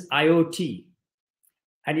uses IoT,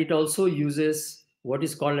 and it also uses what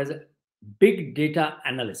is called as a big data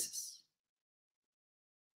analysis.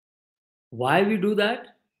 Why we do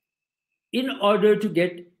that? In order to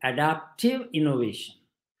get adaptive innovation,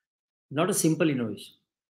 not a simple innovation.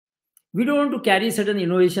 We don't want to carry certain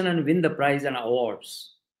innovation and win the prize and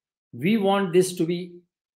awards. We want this to be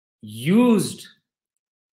used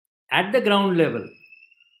at the ground level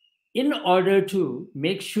in order to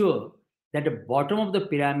make sure that the bottom of the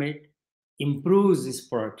pyramid improves its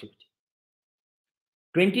productivity.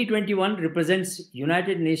 2021 represents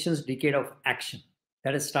United Nations Decade of Action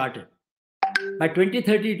that has started. By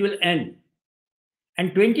 2030, it will end.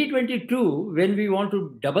 And 2022, when we want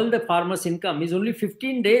to double the farmer's income, is only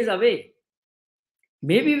 15 days away.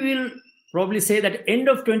 Maybe we'll probably say that end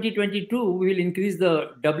of 2022, we will increase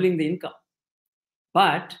the doubling the income.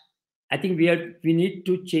 But I think we need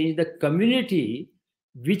to change the community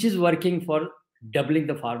which is working for doubling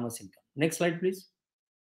the farmer's income. Next slide, please.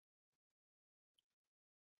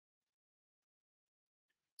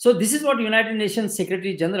 So this is what United Nations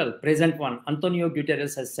Secretary General, present one, Antonio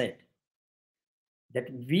Guterres, has said, that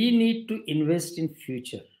we need to invest in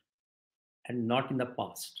future and not in the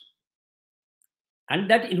past. And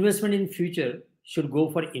that investment in future should go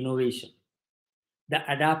for innovation, the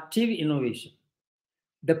adaptive innovation,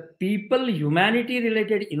 the people, humanity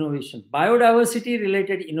related innovation, biodiversity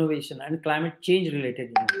related innovation, and climate change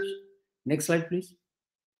related innovation. Next slide, please.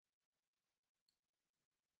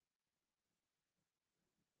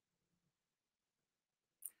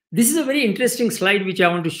 This is a very interesting slide which I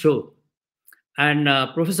want to show. And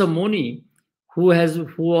Professor Moni, who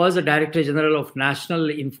was a Director General of National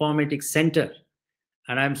Informatics Center,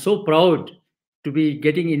 and I'm so proud to be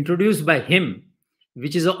getting introduced by him,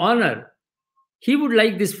 which is an honor. He would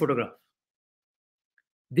like this photograph.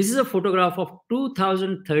 This is a photograph of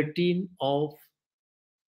 2013 of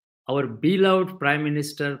our beloved Prime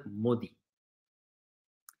Minister Modi.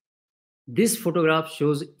 This photograph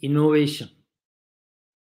shows innovation.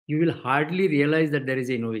 You will hardly realize that there is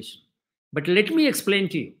innovation. But let me explain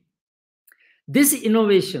to you. This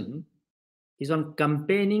innovation is on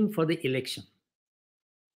campaigning for the election.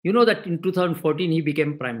 You know that in 2014, he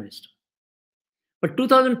became Prime Minister. But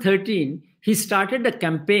 2013, he started the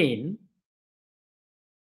campaign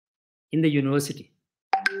in the university.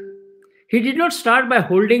 He did not start by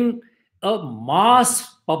holding a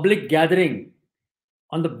mass public gathering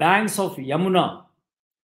on the banks of Yamuna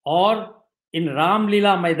or in Ram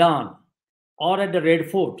Lila Maidan or at the Red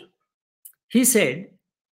Fort. He said,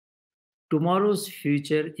 tomorrow's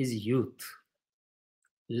future is youth.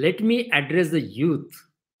 Let me address the youth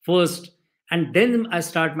first, and then I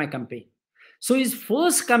start my campaign. So his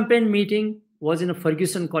first campaign meeting was in a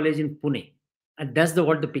Ferguson College in Pune. And that's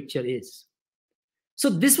what the picture is. So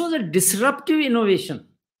this was a disruptive innovation.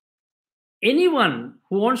 Anyone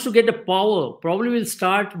who wants to get the power probably will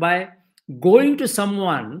start by going to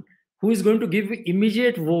someone who is going to give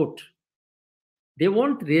immediate vote. They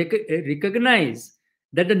won't recognize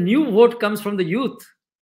that the new vote comes from the youth,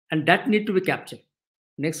 and that need to be captured.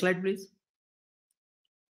 Next slide, please.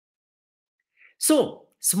 So,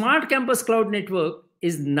 Smart Campus Cloud Network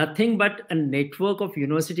is nothing but a network of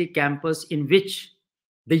university campus in which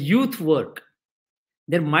the youth work.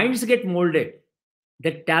 Their minds get molded,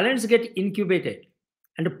 their talents get incubated,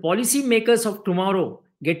 and the policy makers of tomorrow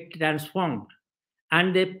get transformed.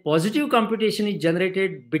 And the positive computation is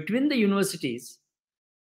generated between the universities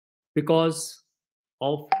because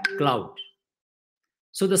of cloud.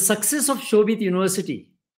 So the success of Shobhit University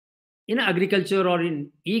in agriculture or in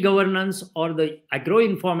e-governance or the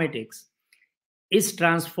agro-informatics is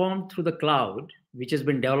transformed through the cloud, which has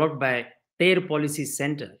been developed by TERRE Policy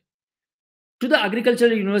Center, to the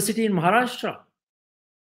Agricultural University in Maharashtra,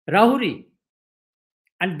 Rahuri.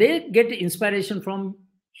 And they get inspiration from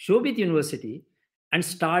Shobhit University and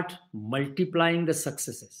start multiplying the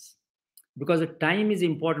successes, because the time is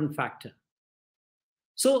an important factor.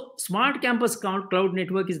 So Smart Campus Cloud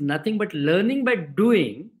Network is nothing but learning by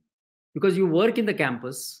doing, because you work in the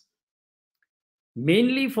campus,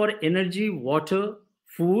 mainly for energy, water,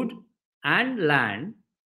 food, and land.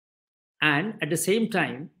 And at the same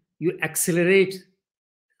time, you accelerate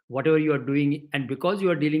whatever you are doing. And because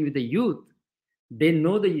you are dealing with the youth, they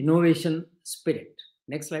know the innovation spirit.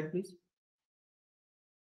 Next slide, please.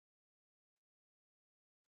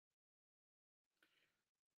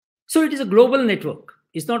 So it is a global network.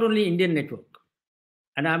 It's not only Indian network.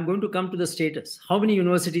 And I'm going to come to the status. How many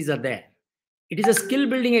universities are there? It is a skill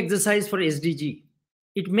building exercise for SDG.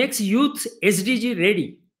 It makes youth SDG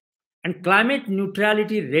ready and climate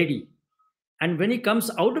neutrality ready. And when he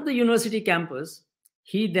comes out of the university campus,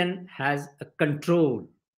 he then has a control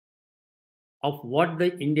of what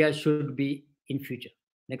the India should be in future.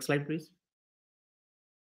 Next slide, please.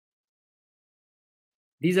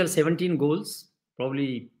 These are 17 goals.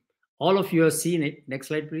 Probably all of you have seen it. Next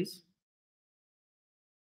slide, please.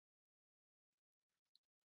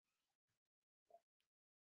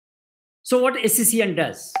 So what SCCN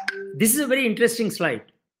does? This is a very interesting slide.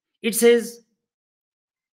 It says,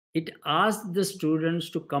 it asks the students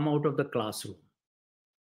to come out of the classroom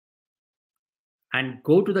and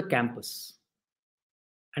go to the campus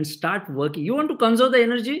and start working. You want to conserve the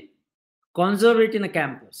energy? Conserve it in a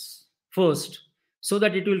campus first, so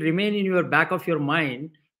that it will remain in your back of your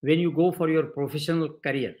mind when you go for your professional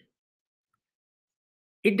career.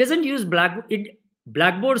 It doesn't use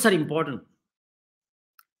blackboards are important,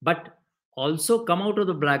 but also come out of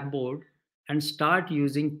the blackboard and start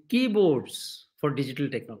using keyboards for digital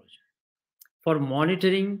technology, for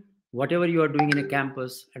monitoring whatever you are doing in a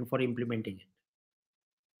campus and for implementing it.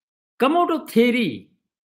 Come out of theory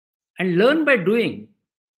and learn by doing.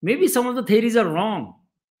 Maybe some of the theories are wrong.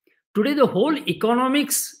 Today, the whole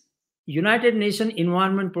economics, United Nations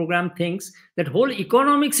Environment Program thinks that whole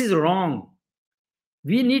economics is wrong.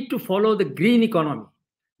 We need to follow the green economy,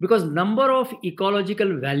 because number of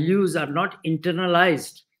ecological values are not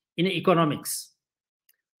internalized in economics.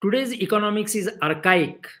 Today's economics is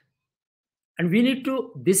archaic, and we need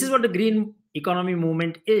to, this is what the green economy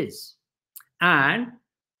movement is. And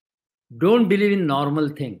don't believe in normal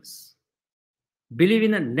things. Believe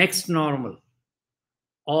in a next normal,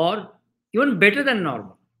 or even better than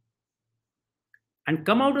normal. And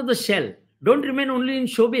come out of the shell. Don't remain only in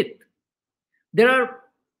Shobhit. There are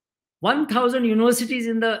 1,000 universities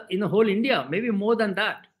in the whole India, maybe more than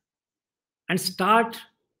that. And start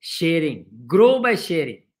sharing. Grow by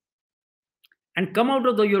sharing. And come out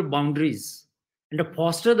of your boundaries and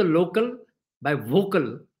foster the local by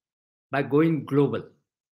vocal, by going global.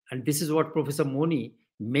 And this is what Professor Moni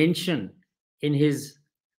mentioned in his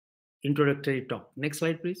introductory talk. Next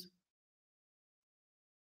slide, please.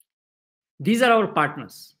 These are our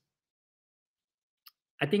partners.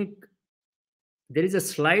 I think there is a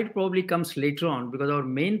slide probably comes later on, because our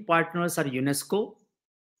main partners are UNESCO,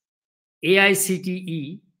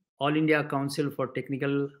 AICTE, All India Council for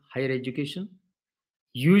Technical Higher Education,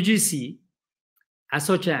 UGC,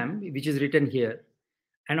 ASSOCHAM, which is written here,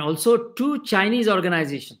 and also 2 Chinese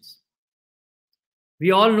organizations.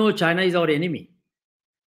 We all know China is our enemy.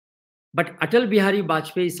 But Atal Bihari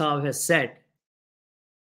Vajpayee Sahab has said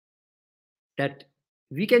that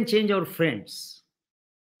we can change our friends,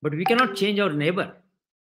 but we cannot change our neighbor.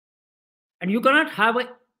 And you cannot have a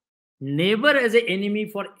neighbor as an enemy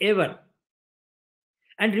forever.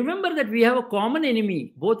 And remember that we have a common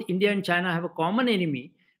enemy. Both India and China have a common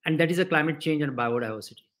enemy, and that is a climate change and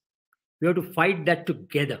biodiversity. We have to fight that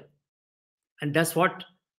together. And that's what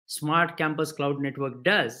Smart Campus Cloud Network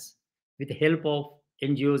does with the help of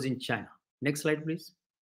NGOs in China. Next slide, please.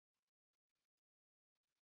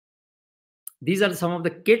 These are some of the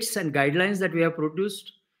kits and guidelines that we have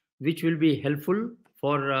produced, which will be helpful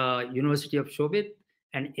for University of Shobhit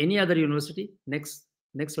and any other university. Next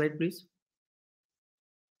slide, please.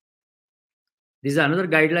 This is another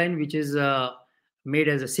guideline which is made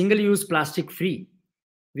as a single-use plastic free,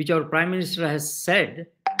 which our Prime Minister has said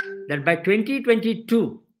that by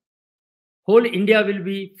 2022, whole India will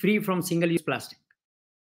be free from single-use plastic.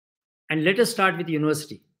 And let us start with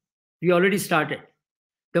university. We already started.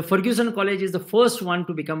 The Ferguson College is the first one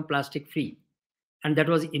to become plastic free. And that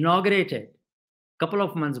was inaugurated a couple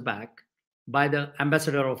of months back by the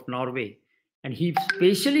ambassador of Norway. And he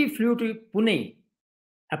specially flew to Pune,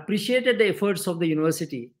 appreciated the efforts of the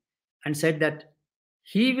university, and said that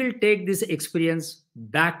he will take this experience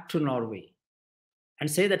back to Norway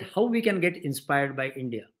and say that how we can get inspired by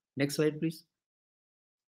India. Next slide, please.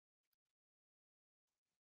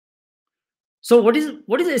 So what is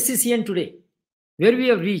SCCN today? Where we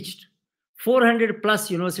have reached 400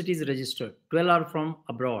 plus universities registered, 12 are from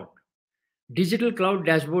abroad. Digital cloud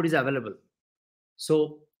dashboard is available.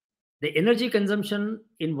 So the energy consumption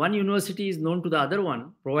in one university is known to the other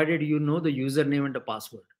one, provided you know the username and the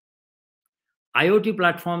password. IoT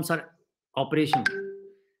platforms are operational.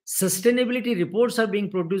 Sustainability reports are being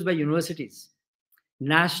produced by universities.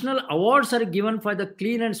 National awards are given for the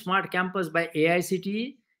clean and smart campus by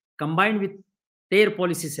AICTE combined with TERRE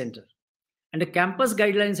Policy Center. And the campus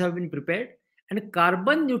guidelines have been prepared, and a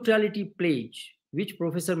carbon neutrality pledge, which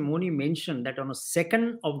Professor Moni mentioned that on the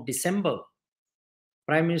 2nd of December,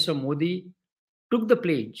 Prime Minister Modi took the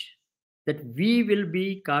pledge that we will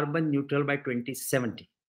be carbon neutral by 2070.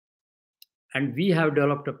 And we have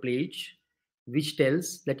developed a pledge which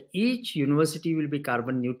tells that each university will be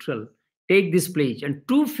carbon neutral. Take this pledge. And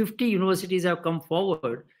 250 universities have come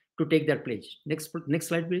forward to take that pledge. Next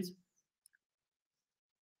slide, please.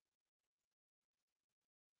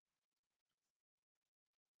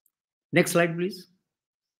 Next slide, please.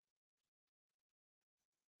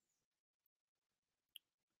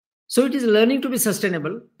 So it is learning to be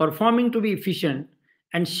sustainable, performing to be efficient,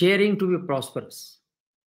 and sharing to be prosperous.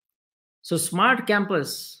 So smart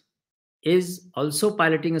campus is also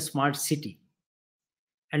piloting a smart city,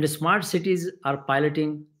 and the smart cities are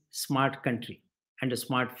piloting smart country and a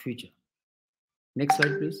smart future. Next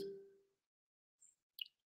slide, please.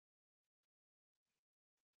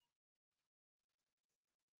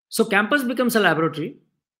 So campus becomes a laboratory,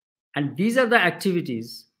 and these are the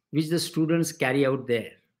activities which the students carry out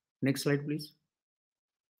there. Next slide, please.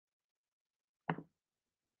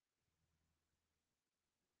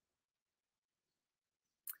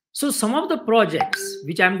 So some of the projects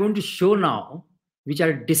which I'm going to show now, which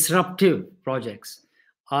are disruptive projects,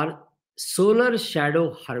 are solar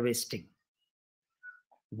shadow harvesting,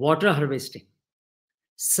 water harvesting,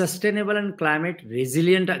 sustainable and climate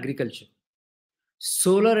resilient agriculture,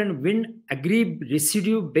 solar and wind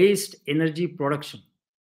agri-residue based energy production,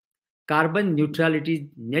 carbon neutrality,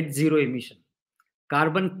 net zero emission,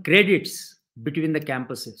 carbon credits between the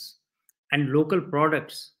campuses, and local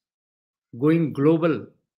products going global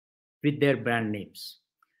with their brand names.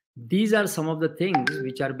 These are some of the things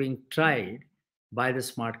which are being tried by the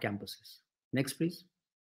smart campuses. Next, please.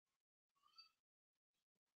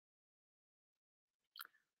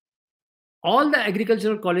 All the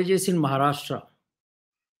agricultural colleges in Maharashtra,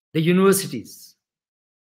 the universities,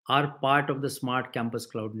 are part of the Smart Campus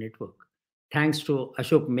Cloud Network. Thanks to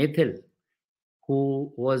Ashok Methil,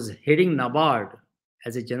 who was heading NABARD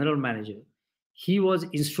as a general manager, he was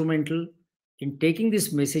instrumental in taking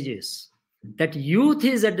these messages that youth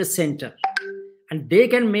is at the center and they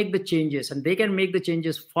can make the changes, and they can make the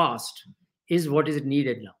changes fast, is what is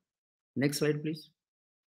needed now. Next slide, please.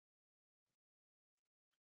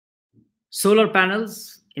 Solar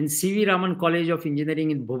panels in C.V. Raman College of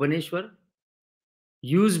Engineering in Bhubaneswar,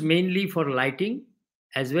 used mainly for lighting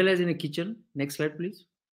as well as in a kitchen. Next slide, please.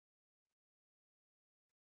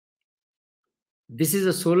 This is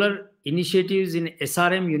a solar initiatives in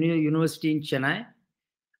SRM University in Chennai,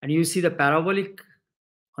 and you see the parabolic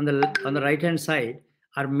on the right hand side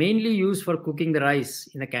are mainly used for cooking the rice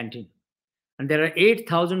in a canteen, and there are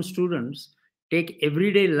 8,000 students take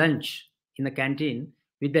everyday lunch in the canteen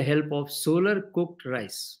with the help of solar cooked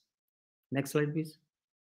rice. Next slide, please.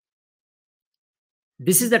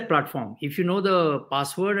 This is that platform. If you know the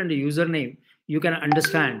password and the username, you can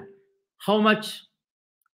understand how much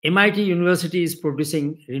MIT University is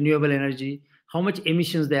producing renewable energy, how much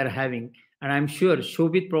emissions they are having. And I'm sure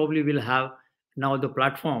Shobhit probably will have now the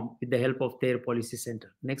platform with the help of their policy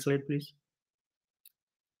center. Next slide, please.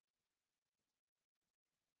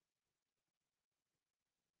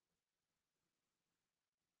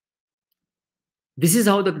 This is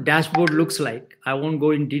how the dashboard looks like. I won't go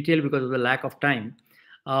in detail because of the lack of time.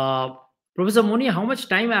 Professor Moni, how much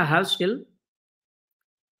time I have still?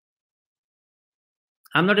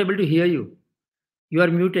 I'm not able to hear you. You are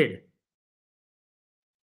muted.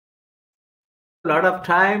 A lot of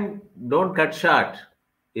time, don't cut short.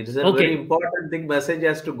 It is a very important thing. Message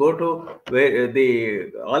has to go to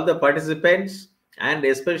where all the participants and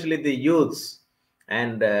especially the youths.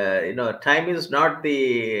 And time is not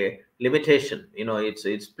the limitation.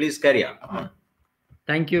 It's please carry on.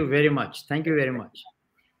 Thank you very much. Thank you very much.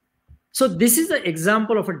 So this is the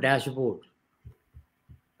example of a dashboard.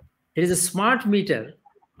 It is a smart meter,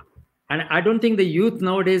 and I don't think the youth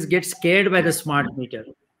nowadays get scared by the smart meter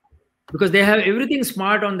because they have everything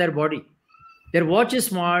smart on their body. Their watch is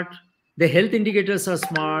smart, their health indicators are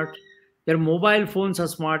smart, their mobile phones are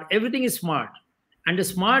smart, everything is smart. And a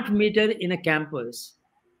smart meter in a campus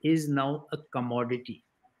is now a commodity.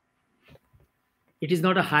 It is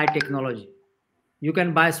not a high technology. You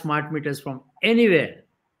can buy smart meters from anywhere.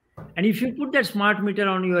 And if you put that smart meter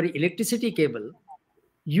on your electricity cable,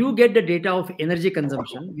 you get the data of energy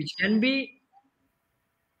consumption, which can be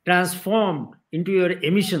transformed into your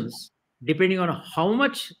emissions depending on how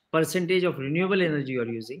much percentage of renewable energy you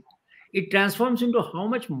are using. It transforms into how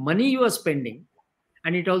much money you are spending,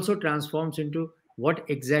 and it also transforms into what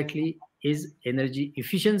exactly is energy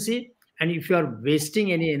efficiency. And if you are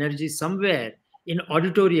wasting any energy somewhere in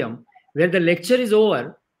auditorium where the lecture is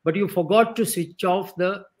over, but you forgot to switch off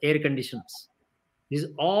the air conditions. This is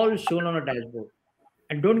all shown on a dashboard.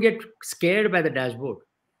 And don't get scared by the dashboard.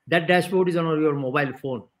 That dashboard is on your mobile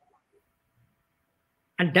phone.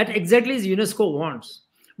 And that exactly is UNESCO wants.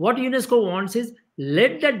 What UNESCO wants is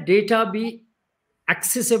let that data be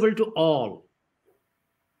accessible to all.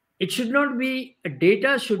 It should not be,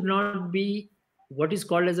 data should not be what is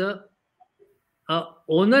called as a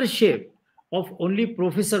ownership of only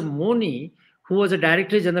Professor Moni, who was a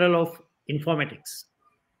Director General of Informatics.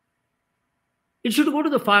 It should go to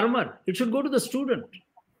the farmer. It should go to the student.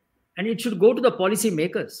 and it should go to the policy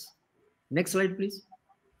makers. Next slide, please.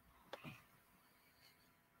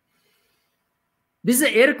 This is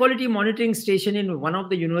an air quality monitoring station in one of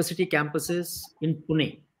the university campuses in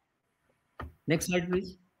Pune. Next slide,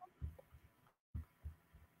 please.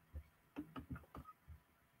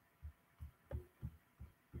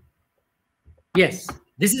 Yes,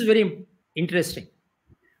 this is very interesting.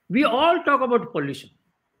 We all talk about pollution,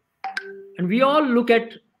 and we all look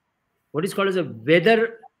at what is called as a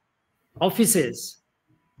weather offices,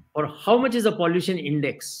 or how much is the pollution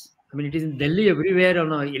index. I mean, it is in Delhi everywhere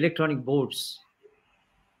on electronic boards,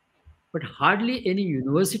 but hardly any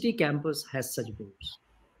university campus has such boards.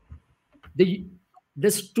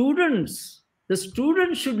 The students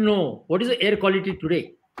should know what is the air quality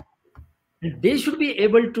today. And they should be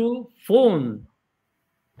able to phone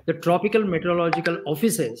the tropical meteorological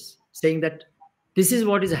offices saying that this is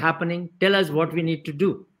what is happening, tell us what we need to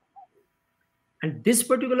do. And this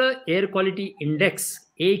particular air quality index,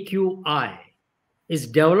 AQI, is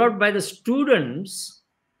developed by the students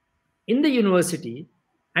in the university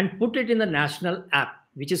and put it in the national app,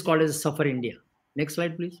 which is called as Suffer India. Next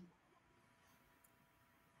slide, please.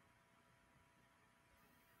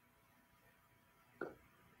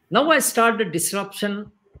 Now I start the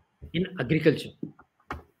disruption in agriculture.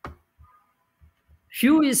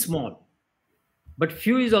 Few is small, but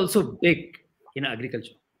few is also big in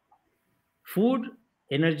agriculture. Food,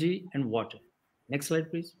 energy, and water. Next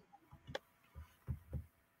slide, please.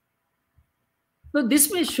 Now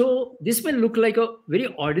this may look like a very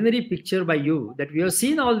ordinary picture by you, that we have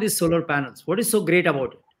seen all these solar panels. What is so great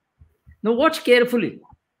about it? Now watch carefully.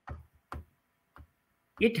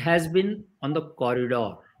 It has been on the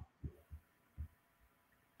corridor.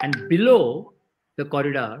 And below the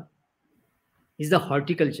corridor is the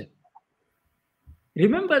horticulture.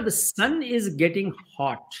 Remember, the sun is getting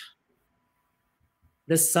hot.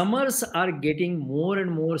 The summers are getting more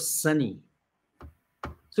and more sunny.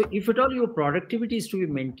 So if at all your productivity is to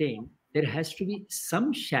be maintained, there has to be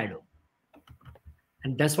some shadow.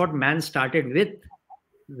 And that's what man started with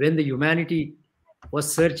when the humanity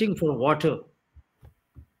was searching for water,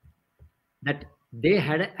 that they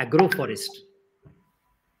had an agroforest.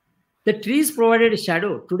 The trees provided a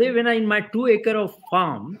shadow. Today, when in my 2 acre of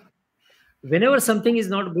farm, whenever something is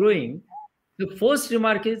not growing, the first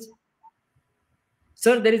remark is,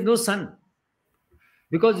 sir, there is no sun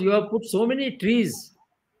because you have put so many trees.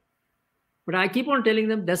 But I keep on telling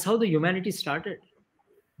them that's how the humanity started.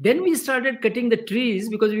 Then we started cutting the trees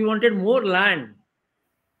because we wanted more land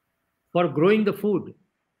for growing the food.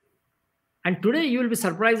 And today you will be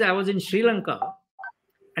surprised, I was in Sri Lanka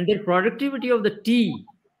and the productivity of the tea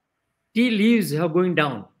leaves are going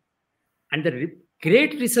down. And the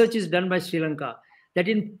great research is done by Sri Lanka that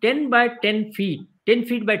in 10 by 10 feet, 10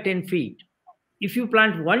 feet by 10 feet, if you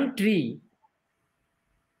plant one tree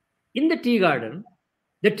in the tea garden,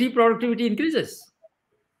 the tea productivity increases.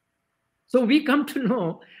 So we come to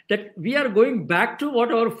know that we are going back to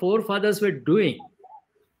what our forefathers were doing.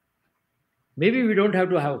 Maybe we don't have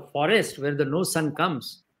to have a forest where the no sun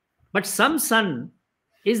comes, but some sun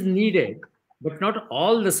is needed, but not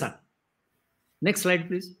all the sun. Next slide,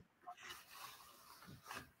 please.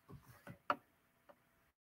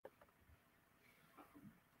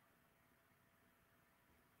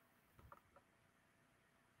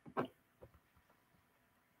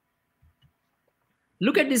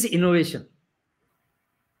 Look at this innovation.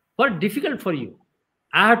 What difficult for you?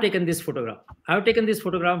 I have taken this photograph. I have taken this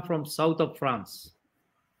photograph from south of France.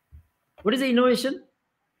 What is the innovation?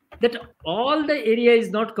 That all the area is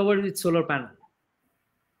not covered with solar panel.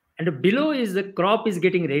 And below is the crop is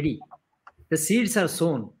getting ready. The seeds are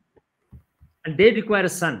sown and they require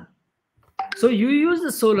sun. So you use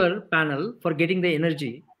the solar panel for getting the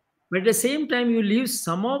energy, but at the same time you leave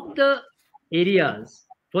some of the areas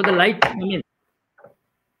for the light to come in.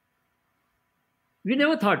 We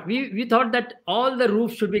never thought, we thought that all the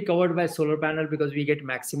roof should be covered by solar panel because we get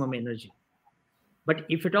maximum energy. But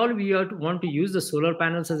if at all we want to use the solar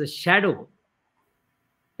panels as a shadow,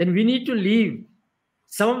 then we need to leave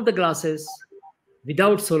some of the glasses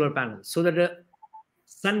without solar panels so that the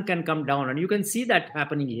sun can come down. And you can see that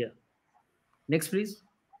happening here. Next, please.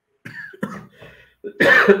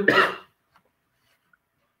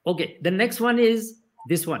 Okay, the next one is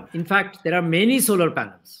this one. In fact, there are many solar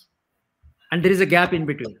panels and there is a gap in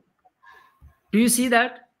between. Do you see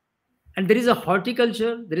that? And there is a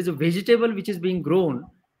horticulture, there is a vegetable which is being grown,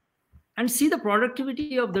 and see the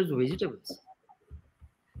productivity of those vegetables.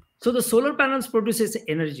 So the solar panels produces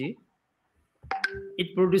energy.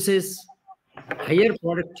 It produces higher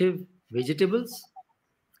productive vegetables.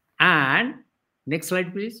 And next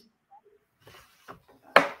slide, please.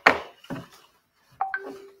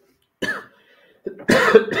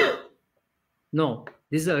 No,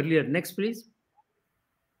 this is earlier. Next, please.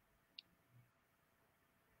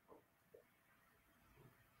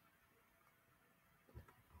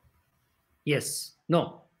 Yes.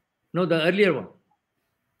 No. No, the earlier one.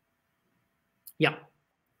 Yeah.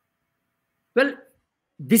 Well,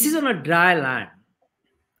 this is on a dry land.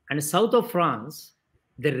 And south of France,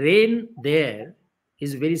 the rain there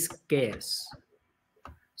is very scarce.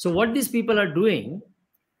 So what these people are doing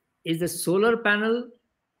is the solar panel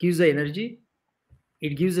gives the energy,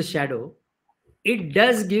 it gives the shadow, it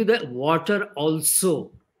does give the water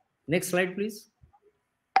also. Next slide, please.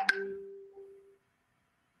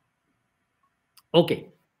 Okay.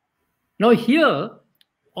 Now here,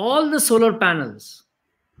 all the solar panels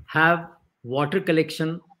have water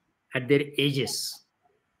collection at their edges.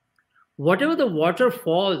 Whatever the water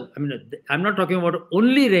falls, I mean, I'm not talking about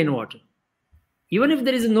only rainwater. Even if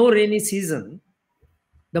there is no rainy season,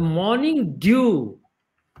 the morning dew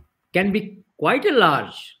can be quite a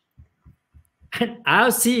large. And I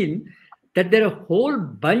have seen that there are a whole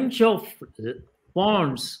bunch of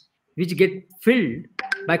ponds which get filled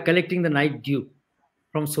by collecting the night dew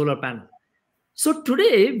from solar panel. So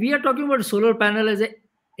today we are talking about solar panel as a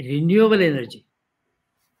renewable energy.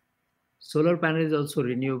 Solar panel is also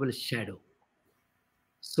renewable shadow.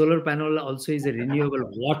 Solar panel also is a renewable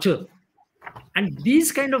water. And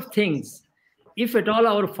these kind of things, if at all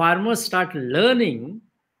our farmers start learning,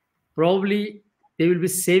 probably they will be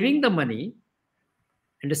saving the money,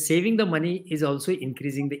 and saving the money is also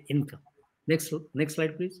increasing the income. Next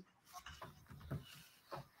slide, please.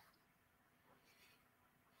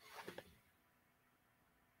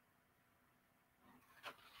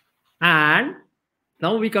 And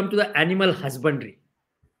now we come to the animal husbandry.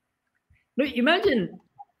 Now imagine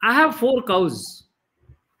I have 4 cows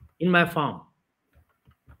in my farm,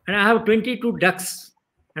 and I have 22 ducks,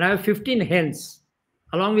 and I have 15 hens,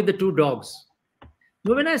 along with the 2 dogs.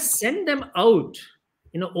 Now when I send them out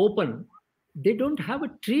in the open, they don't have a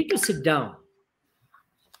tree to sit down.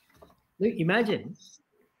 Now imagine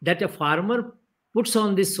that a farmer puts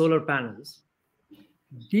on these solar panels.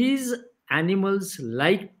 These animals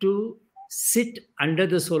like to sit under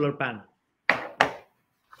the solar panel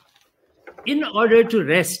in order to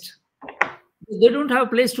rest. They don't have a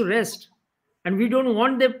place to rest, and we don't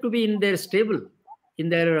want them to be in their stable, in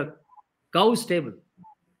their cow stable.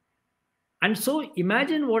 And so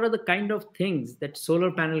imagine what are the kind of things that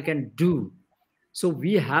solar panel can do. So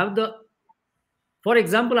we have for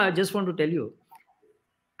example, I just want to tell you,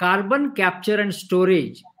 carbon capture and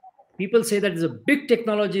storage. People say that is a big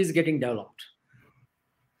technology is getting developed.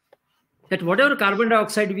 That whatever carbon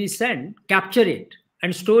dioxide we send, capture it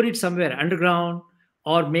and store it somewhere underground,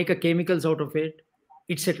 or make a chemicals out of it,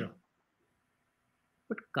 etc.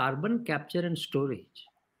 But carbon capture and storage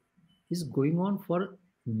is going on for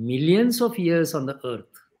millions of years on the earth.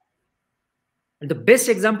 And the best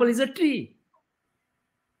example is a tree.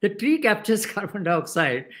 The tree captures carbon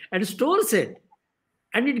dioxide and stores it,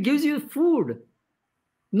 and it gives you food.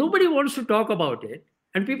 Nobody wants to talk about it.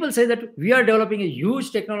 And people say that we are developing a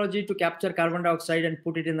huge technology to capture carbon dioxide and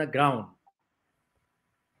put it in the ground.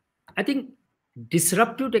 I think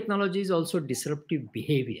disruptive technology is also disruptive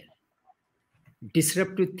behavior,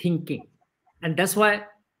 disruptive thinking. And that's why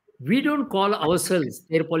we don't call ourselves,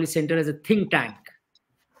 TERRE Policy Center, as a think tank.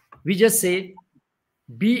 We just say,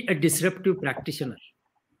 be a disruptive practitioner.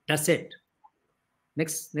 That's it.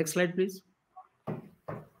 Next slide, please.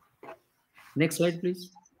 Next slide,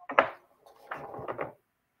 please.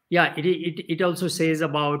 Yeah, it also says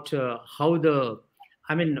about how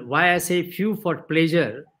why I say few for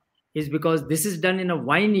pleasure is because this is done in a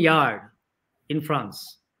vineyard in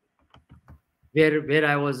France, where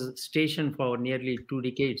I was stationed for nearly 2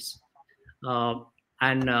 decades. The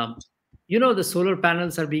solar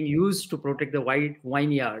panels are being used to protect the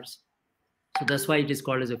vineyards. So that's why it is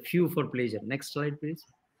called as a few for pleasure. Next slide, please.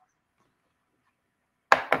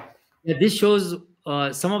 Yeah, this shows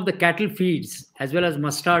some of the cattle feeds as well as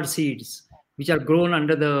mustard seeds, which are grown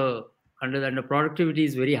under the productivity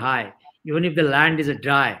is very high, even if the land is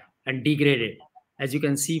dry and degraded, as you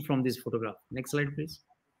can see from this photograph. Next slide, please.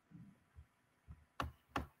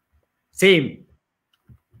 Same.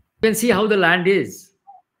 You can see how the land is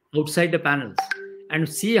outside the panels and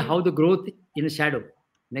see how the growth in the shadow.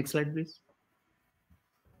 Next slide, please.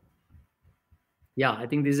 Yeah, I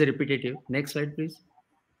think this is a repetitive. Next slide, please.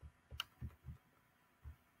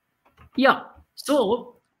 Yeah,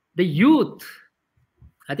 so the youth,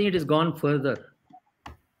 I think it has gone further.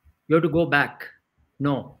 You have to go back.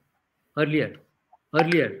 No, earlier.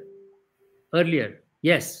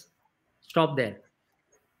 Yes, stop there.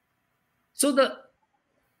 So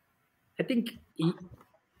I think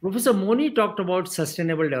Professor Moni talked about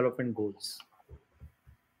sustainable development goals.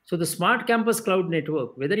 So the smart campus cloud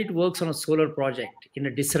network, whether it works on a solar project in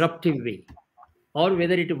a disruptive way, or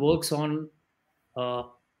whether it works on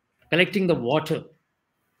collecting the water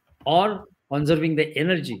or conserving the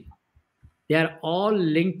energy, they are all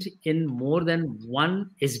linked in more than one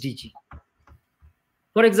SDG.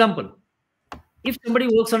 For example, if somebody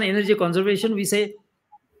works on energy conservation, we say,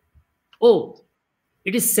 oh,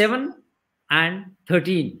 it is 7 and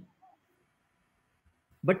 13.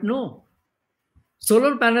 But no,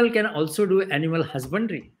 solar panel can also do animal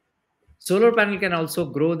husbandry. Solar panel can also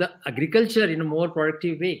grow the agriculture in a more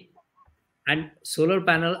productive way. And solar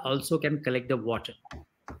panel also can collect the water.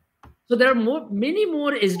 So there are many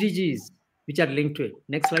more SDGs which are linked to it.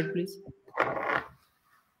 Next slide, please.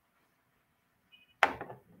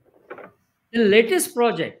 The latest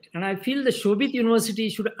project, and I feel the Shobhit University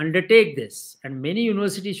should undertake this, and many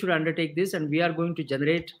universities should undertake this, and we are going to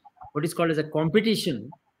generate what is called as a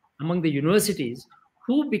competition among the universities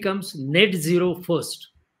who becomes net zero first.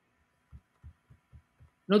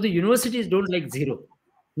 Now, the universities don't like zero.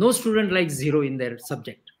 No student likes zero in their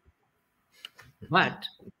subject. But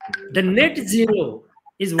the net zero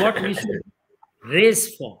is what we should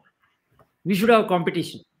race for. We should have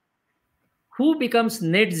competition. Who becomes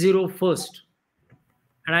net zero first?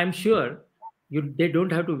 And I'm sure they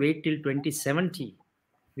don't have to wait till 2070,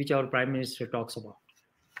 which our Prime Minister talks about.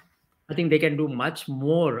 I think they can do much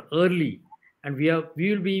more early. And we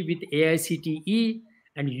will be with AICTE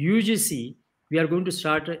and UGC. We are going to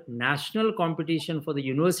start a national competition for the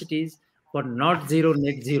universities for not zero,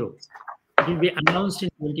 net zero. It will be announced in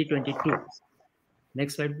 2022.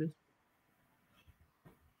 Next slide, please.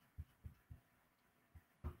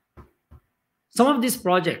 Some of these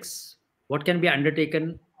projects, what can be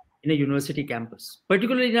undertaken in a university campus,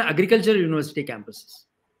 particularly in agricultural university campuses.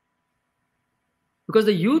 Because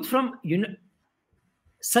the youth from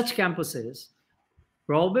such campuses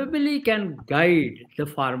probably can guide the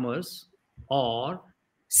farmers or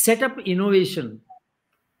set up innovation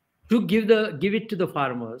to give it to the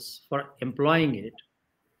farmers for employing it,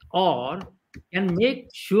 or can make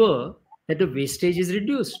sure that the wastage is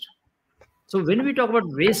reduced. So when we talk about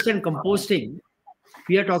waste and composting,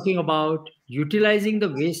 we are talking about utilizing the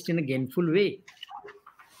waste in a gainful way.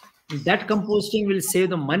 That composting will save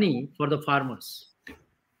the money for the farmers.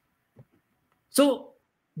 So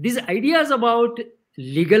these ideas about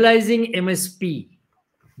legalizing MSP,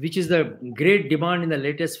 which is the great demand in the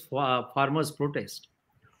latest farmers' protest,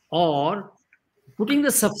 or putting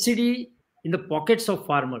the subsidy in the pockets of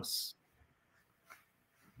farmers,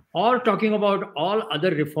 or talking about all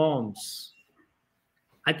other reforms,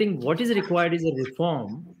 I think what is required is a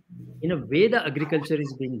reform in a way the agriculture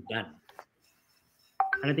is being done.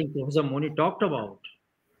 And I think Professor Moni talked about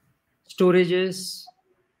storages,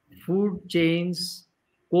 food chains,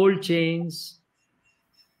 cold chains,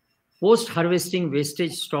 post-harvesting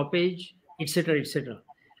wastage stoppage, etc., etc.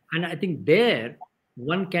 And I think there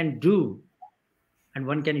one can do and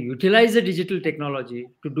one can utilize the digital technology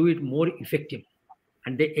to do it more effective.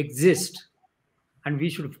 And they exist, and we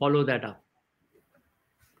should follow that up.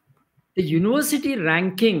 The university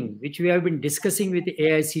ranking, which we have been discussing with the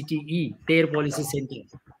AICTE, TERRE Policy Center,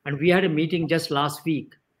 and we had a meeting just last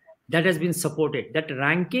week, that has been supported. That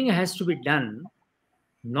ranking has to be done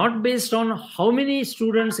not based on how many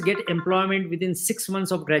students get employment within 6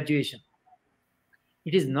 months of graduation.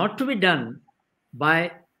 It is not to be done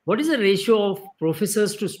by what is the ratio of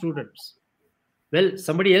professors to students. Well,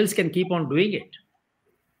 somebody else can keep on doing it.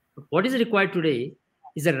 But what is required today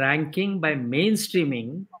is a ranking by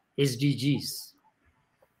mainstreaming SDGs.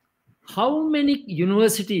 How many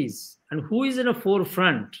universities and who is in a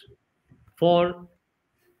forefront for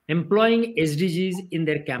employing SDGs in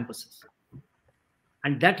their campuses?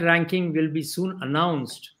 And that ranking will be soon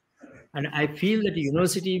announced. And I feel that the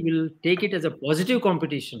university will take it as a positive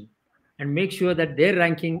competition and make sure that their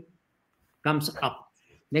ranking comes up.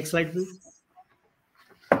 Next slide, please.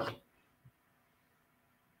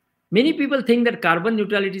 Many people think that carbon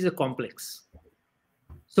neutrality is a complex.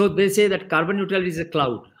 So they say that carbon neutrality is a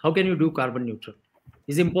cloud. How can you do carbon neutral?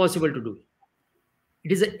 It's impossible to do.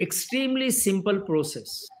 It is an extremely simple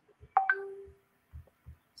process.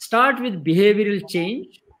 Start with behavioral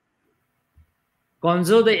change,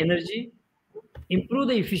 conserve the energy, improve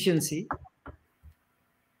the efficiency,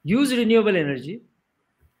 use renewable energy,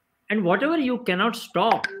 and whatever you cannot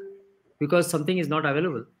stop because something is not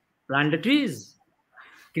available, plant the trees,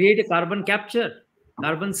 create a carbon capture,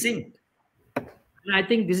 carbon sink. And I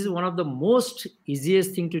think this is one of the most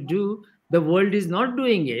easiest thing to do. The world is not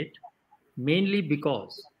doing it mainly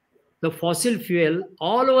because the fossil fuel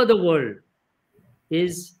all over the world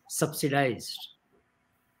is subsidized.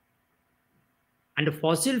 And the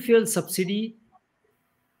fossil fuel subsidy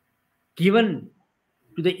given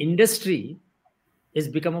to the industry has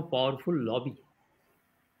become a powerful lobby.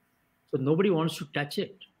 So nobody wants to touch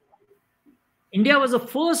it. India was the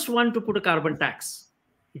first one to put a carbon tax.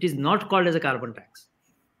 It is not called as a carbon tax.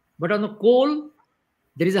 But on the coal,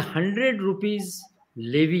 there is 100 rupees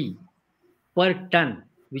levy per ton,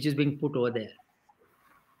 which is being put over there.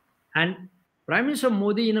 And Prime Minister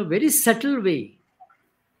Modi, in a very subtle way,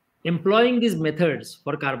 employing these methods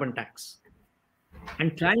for carbon tax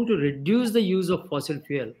and trying to reduce the use of fossil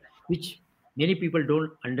fuel, which many people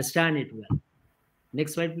don't understand it well.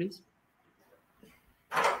 Next slide, please.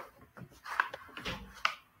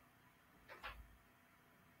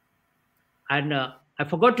 And I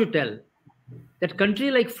forgot to tell that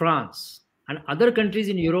country like France and other countries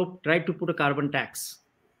in Europe tried to put a carbon tax.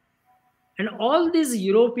 And all these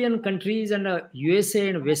European countries and USA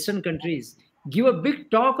and Western countries give a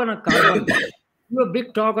big talk on a carbon, give a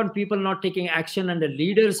big talk on people not taking action, and the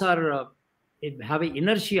leaders are having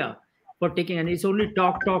inertia for taking, and it's only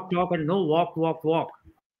talk, talk, talk, and no walk, walk, walk.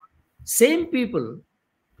 Same people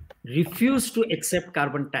refuse to accept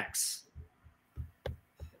carbon tax.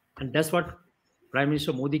 And that's what Prime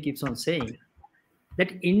Minister Modi keeps on saying,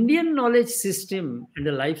 that Indian knowledge system and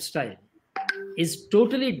the lifestyle is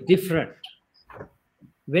totally different.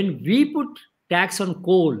 When we put tax on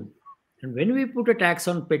coal and when we put a tax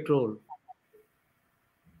on petrol,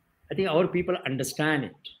 I think our people understand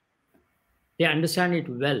it. They understand it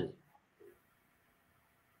well.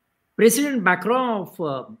 President Macron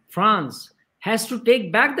of France has to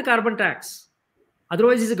take back the carbon tax.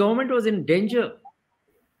 Otherwise, his government was in danger.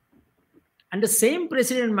 And the same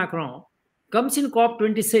President Macron comes in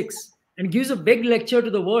COP26 and gives a big lecture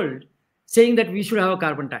to the world saying that we should have a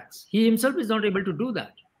carbon tax. He himself is not able to do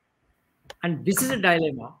that. And this is a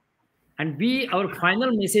dilemma. And our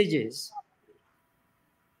final message is,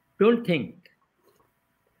 don't think.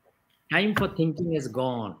 Time for thinking is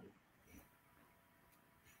gone.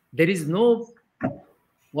 There is no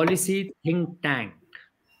policy think tank.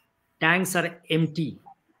 Tanks are empty.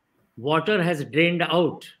 Water has drained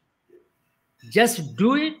out. Just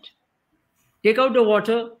do it. Take out the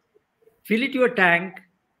water, fill it your tank,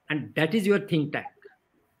 and that is your think tank.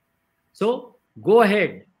 So go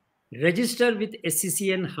ahead, register with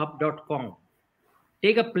sccnhub.com.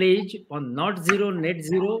 Take a pledge on Not Zero Net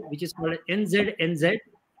Zero, which is called NZNZ.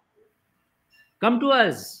 Come to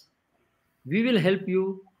us. We will help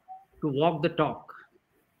you to walk the talk.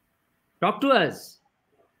 Talk to us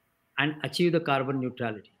and achieve the carbon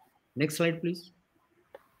neutrality. Next slide, please.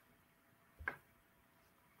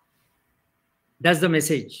 That's the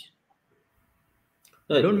message.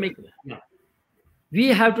 Don't make it. Yeah. We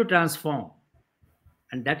have to transform.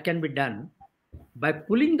 And that can be done by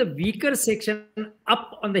pulling the weaker section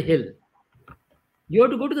up on the hill. You have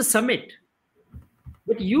to go to the summit.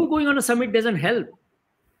 But you going on a summit doesn't help.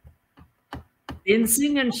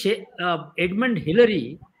 Tenzing and Edmund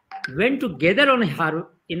Hillary went together on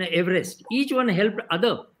in Everest. Each one helped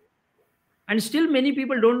other. And still many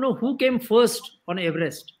people don't know who came first on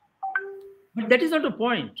Everest. But that is not the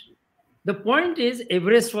point. The point is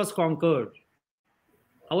Everest was conquered.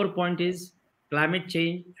 Our point is climate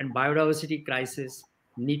change and biodiversity crisis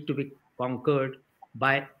need to be conquered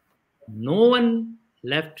by no one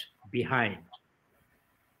left behind.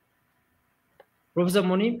 Professor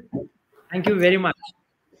Moni, thank you very much.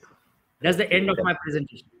 That's the end of my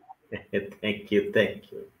presentation. Thank you,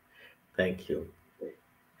 thank you, thank you.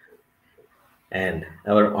 And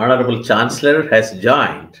our Honorable Chancellor has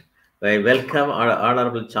joined. I welcome our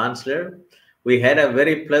Honorable Chancellor. We had a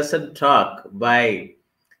very pleasant talk by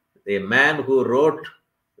the man who wrote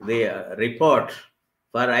the report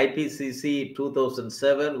for IPCC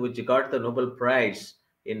 2007, which got the Nobel Prize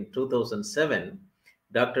in 2007,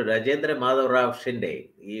 Dr. Rajendra Madhavrao Shende.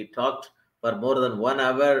 He talked for more than 1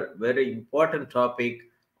 hour, very important topic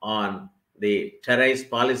on the TERRE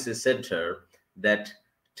Policy Center, that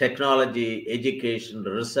technology, education,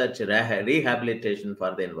 research, rehabilitation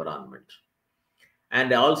for the environment.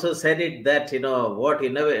 And I also said it that,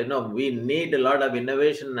 we need a lot of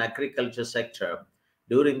innovation in agriculture sector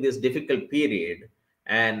during this difficult period,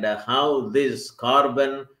 and how this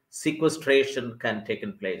carbon sequestration can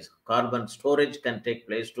take place, carbon storage can take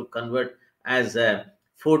place to convert as a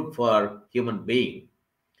food for human being.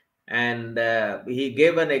 And he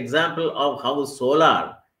gave an example of how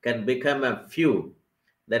solar can become a fuel.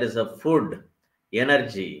 That is a food,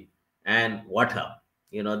 energy, and water.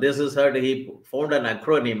 This is heard. He found an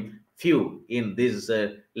acronym, FEW, in this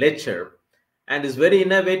lecture. and is very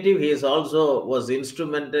innovative. He is also was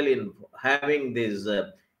instrumental in having this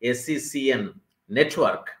SCCN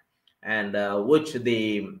network, and which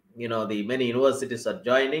the many universities are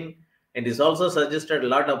joining, and is also suggested a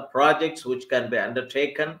lot of projects which can be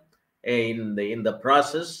undertaken in the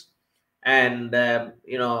process. And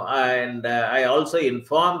I also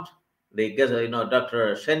informed the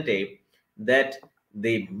Dr. Shende that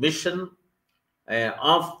the mission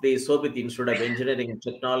of the Shobhit Institute of Engineering and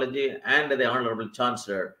Technology and the Honorable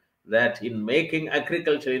Chancellor, that in making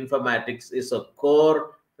agriculture informatics is a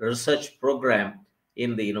core research program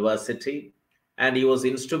in the university. And he was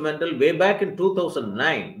instrumental way back in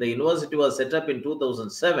 2009. The university was set up in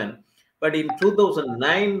 2007, but in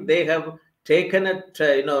 2009 they have taken a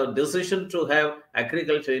decision to have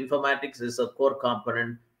agriculture informatics is a core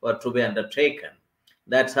component for to be undertaken.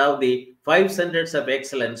 That's how the 5 centers of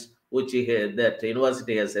excellence which that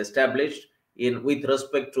university has established with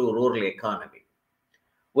respect to rural economy.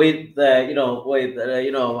 I'm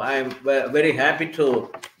very happy to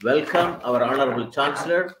welcome our Honorable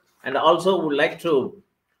Chancellor, and also would like to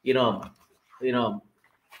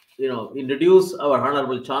introduce our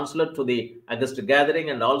Honorable Chancellor to the August gathering,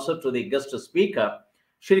 and also to the guest speaker.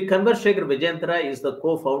 Shri Kunwar Vijendra is the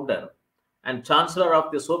co-founder and Chancellor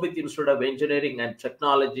of the Shobhit Institute of Engineering and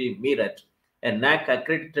Technology, Meerut, a NAC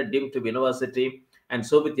accredited deemed university, and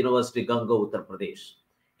Shobhit University, Ganga, Uttar Pradesh.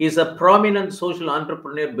 He is a prominent social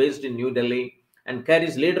entrepreneur based in New Delhi and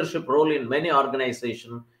carries leadership role in many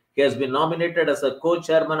organizations. He has been nominated as a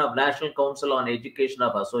co-chairman of National Council on Education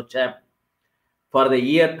of ASSOCHAM for the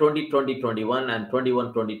year 2020-21 and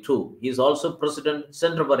 21-22. He is also President,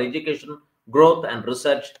 Center for Education, Growth and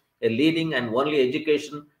Research, a leading and only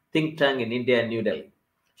education think tank in India and New Delhi.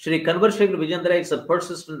 Shri Kunwar Vijendra is a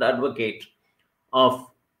persistent advocate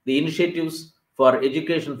of the initiatives for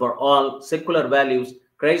education for all, secular values,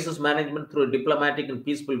 crisis management through diplomatic and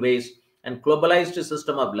peaceful ways, and globalized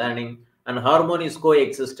system of learning and harmonious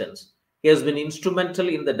coexistence. He has been instrumental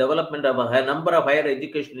in the development of a number of higher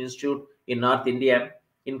education institutes in North India,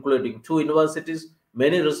 including 2 universities,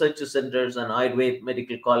 many research centers, and Ayurveda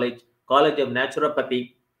Medical College, College of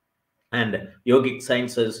Naturopathy and Yogic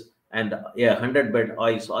Sciences, and a 100-bed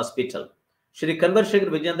OIS hospital. Shri Kunwar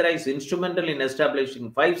Vijendra is instrumental in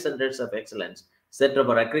establishing 5 centers of excellence: Center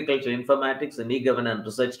for Agriculture Informatics and E-Governance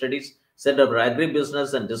Research Studies, Center for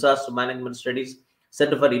Agribusiness and Disaster Management Studies,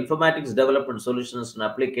 Center for Informatics Development Solutions and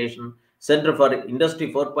Application, Center for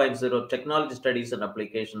Industry 4.0 Technology Studies and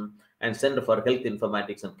Application, and Center for Health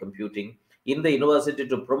Informatics and Computing in the university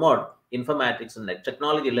to promote informatics and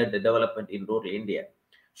technology-led development in rural India.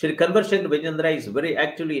 Shri Kunwar Vijendra is very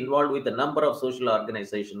actively involved with a number of social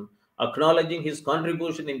organizations. Acknowledging his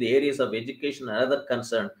contribution in the areas of education and other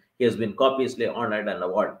concerns, he has been copiously honored and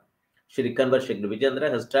awarded. Shri Kunwar Vijendra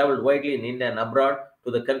has traveled widely in India and abroad to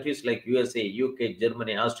the countries like USA, UK,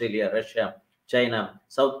 Germany, Australia, Russia, China,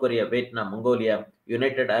 South Korea, Vietnam, Mongolia,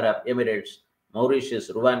 United Arab Emirates, Mauritius,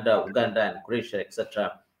 Rwanda, Uganda, and Croatia,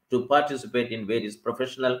 etc., to participate in various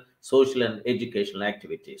professional, social, and educational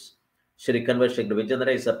activities. Shri Kunwar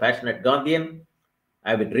Vijendra is a passionate Gandhian,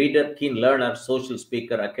 avid reader, keen learner, social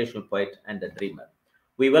speaker, occasional poet, and a dreamer.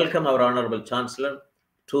 We welcome our Honorable Chancellor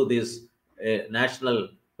to this national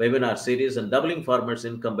webinar series and doubling farmers'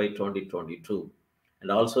 income by 2022, and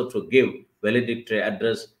also to give valedictory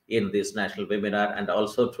address in this national webinar, and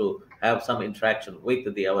also to have some interaction with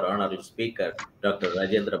our Honorable Speaker, Dr.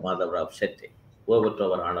 Rajendra Madhavrao Shende. Over to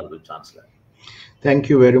our Honorable Chancellor. Thank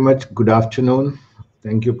you very much. Good afternoon.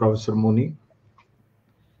 Thank you, Professor Moni.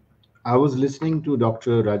 I was listening to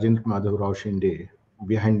Dr. Rajendra Madhavrao Shende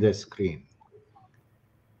behind the screen,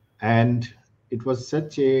 and it was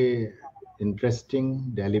such a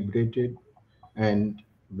interesting, deliberated, and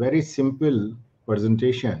very simple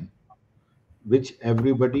presentation, which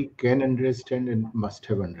everybody can understand and must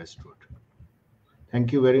have understood.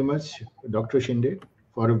 Thank you very much, Dr. Shende,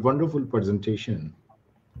 for a wonderful presentation.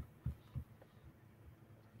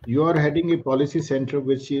 You are heading a policy center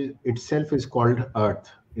which itself is called Earth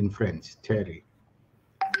in French, TERRE.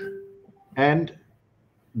 And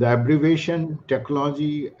the abbreviation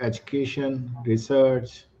technology, education,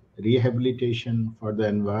 research, rehabilitation for the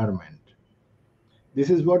environment. This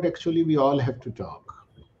is what actually we all have to talk.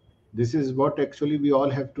 This is what actually we all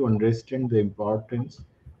have to understand the importance,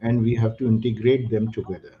 and we have to integrate them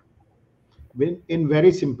together in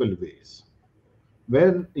very simple ways.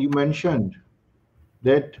 When you mentioned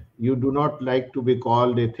that you do not like to be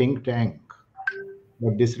called a think tank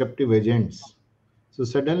but disruptive agents, so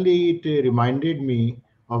suddenly it reminded me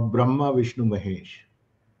of Brahma, Vishnu, Mahesh.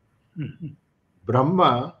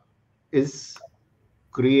 Brahma is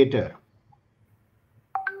creator.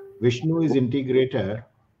 Vishnu is integrator,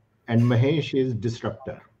 and Mahesh is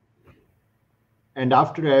disruptor. And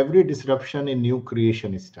after every disruption, a new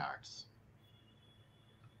creation starts.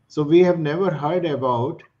 So we have never heard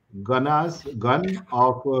about gun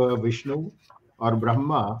of Vishnu or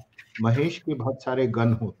Brahma. Mahesh के बहुत सारे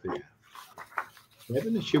gun होते हैं, कहते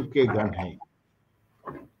हैं ना शिव के gun हैं.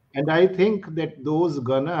 And I think that those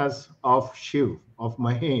ganas of Shiv, of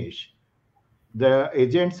Mahesh, the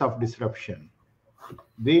agents of disruption,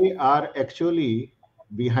 they are actually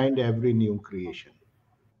behind every new creation.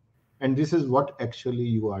 And this is what actually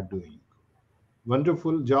you are doing.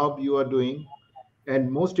 Wonderful job you are doing. And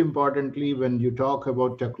most importantly, when you talk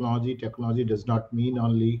about technology, technology does not mean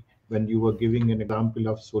only when you were giving an example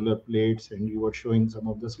of solar plates and you were showing some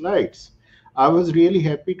of the slides. I was really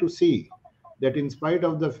happy to see that in spite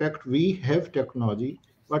of the fact we have technology,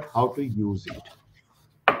 but how to use it.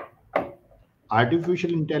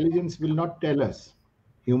 Artificial intelligence will not tell us.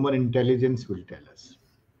 Human intelligence will tell us.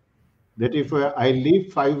 That if I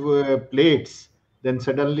leave 5 plates, then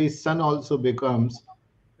suddenly sun also becomes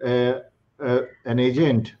an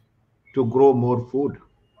agent to grow more food,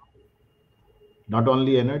 not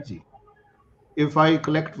only energy. If I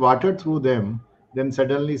collect water through them, then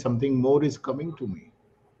suddenly something more is coming to me.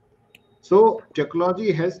 So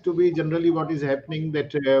technology has to be generally what is happening,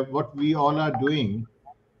 that what we all are doing,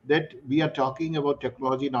 that we are talking about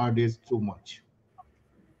technology nowadays too much.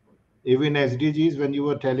 Even SDGs, when you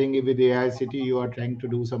were telling with AI City, you are trying to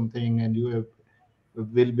do something and you have,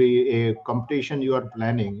 will be a competition you are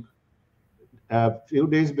planning. A few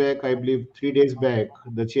days back, I believe 3 days back,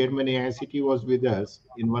 the chairman AICT was with us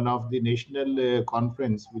in one of the national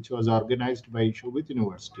conference, which was organized by Shobhit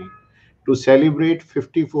University, to celebrate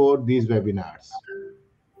 54 these webinars.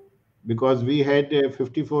 Because we had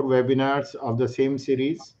 54 webinars of the same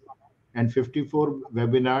series and 54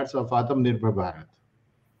 webinars of Atmanirbhar Bharat.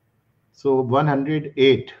 So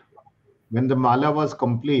 108, when the mala was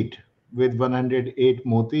complete with 108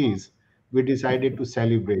 motis, we decided to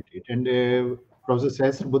celebrate it. And Professor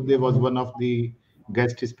Sahasra Buddhe was one of the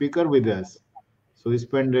guest speaker with us. So we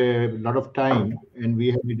spent a lot of time and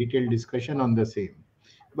we had a detailed discussion on the same.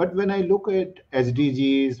 But when I look at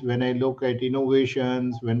SDGs, when I look at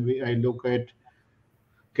innovations, I look at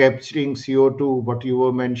capturing CO2, what you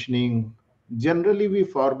were mentioning, generally we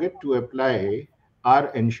forget to apply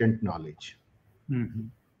our ancient knowledge. Mhm.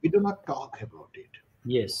 We do not talk about it.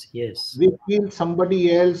 Yes, yes. We feel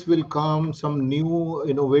somebody else will come, some new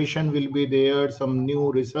innovation will be there, some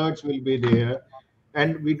new research will be there,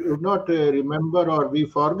 and we do not remember, or we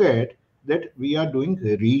forget that we are doing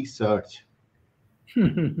research.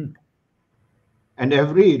 And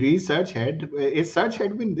every research a search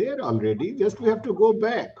had been there already, just we have to go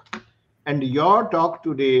back. And your talk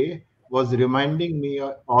today was reminding me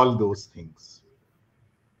of all those things.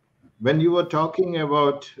 When you were talking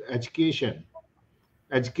about education,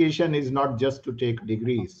 education is not just to take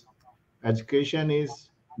degrees. Education is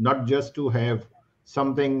not just to have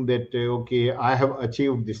something that, okay, I have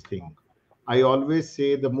achieved this thing. I always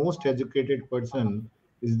say the most educated person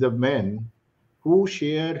is the man who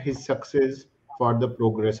share his success for the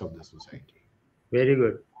progress of the society. Very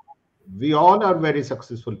good. We all are very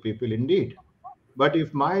successful people indeed. But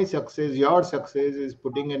if my success, your success is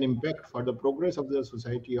putting an impact for the progress of the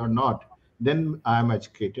society or not, then I am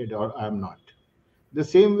educated or I am not. The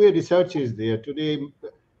same way research is there. Today,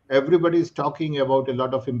 everybody is talking about a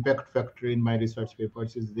lot of impact factor in my research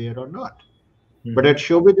papers, is there or not. But at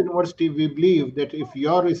Shobhit University, we believe that if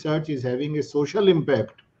your research is having a social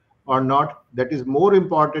impact or not, that is more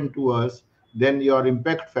important to us than your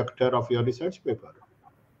impact factor of your research paper.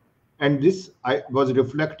 And this I was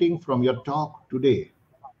reflecting from your talk today.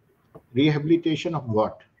 Rehabilitation of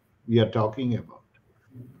what we are talking about.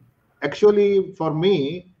 Actually, for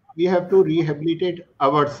me, we have to rehabilitate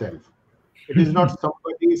ourselves. It is not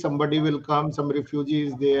somebody will come, some refugee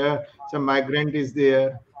is there, some migrant is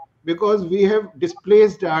there, because we have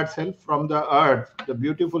displaced ourselves from the earth, the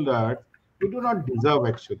beautiful earth. We do not deserve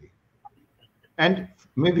actually. And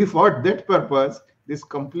maybe for that purpose, this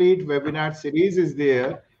complete webinar series is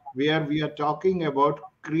there, where we are talking about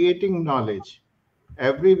creating knowledge.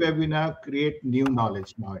 Every webinar create new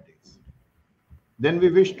knowledge nowadays. Then we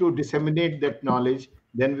wish to disseminate that knowledge.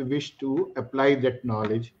 Then we wish to apply that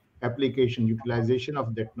knowledge, application, utilization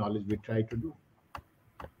of that knowledge we try to do.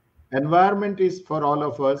 Environment is for all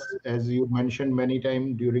of us, as you mentioned many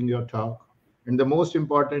times during your talk. And the most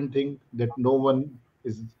important thing, that no one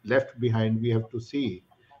is left behind, we have to see.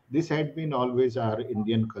 This had been always our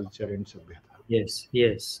Indian culture and Sabhyata. Yes,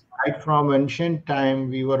 yes. Right from ancient time,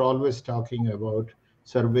 we were always talking about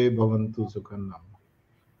Sarve Bhavantu Sukhannam.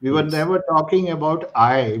 We were never talking about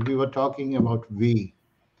I, we were talking about we.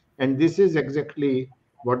 And this is exactly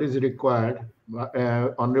what is required.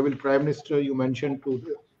 Honorable Prime Minister, you mentioned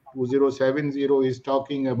 2070 is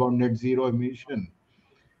talking about net zero emission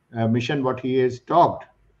mission, what he has talked.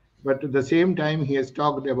 But at the same time, he has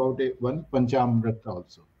talked about one Panchamrit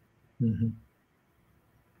also.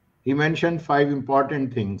 He mentioned 5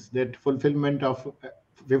 important things, that fulfillment of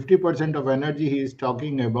 50% of energy he is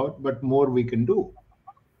talking about, but more we can do.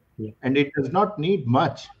 Yeah. And it does not need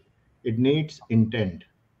much, it needs intent.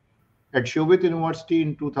 At Shobhit University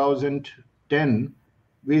in 2010,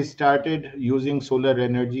 we started using solar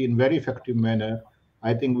energy in very effective manner.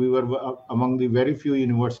 I think we were among the very few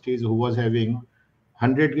universities who was having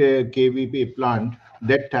 100 kVp plant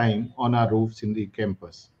that time on our roofs in the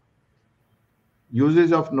campus.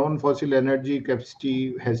 Uses of non-fossil energy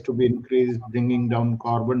capacity has to be increased, bringing down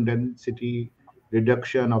carbon density,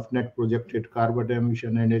 reduction of net projected carbon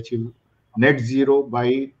emission, and achieve net zero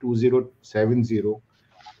by 2070,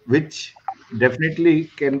 which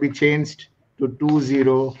definitely can be changed to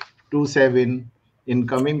 2027 in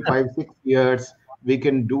coming 5-6 years. We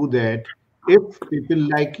can do that if people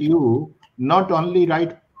like you not only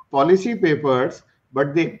write policy papers,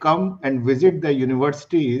 but they come and visit the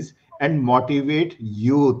universities and motivate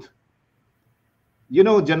youth. You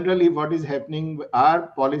know, generally what is happening, our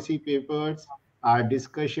policy papers, our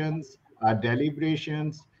discussions, our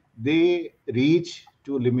deliberations, they reach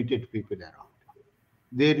to limited people around.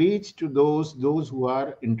 They reach to those who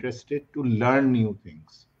are interested to learn new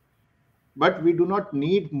things. But we do not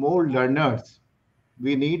need more learners,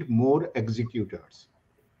 we need more executors.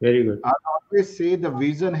 Very good. I always say the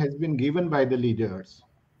vision has been given by the leaders.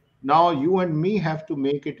 Now you and me have to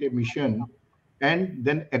make it a mission, and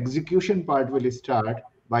then execution part will start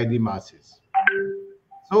by the masses.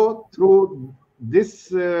 So through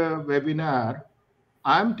this webinar,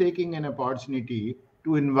 I'm taking an opportunity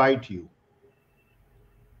to invite you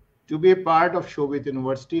to be a part of Shobhit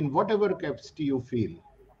University in whatever capacity you feel.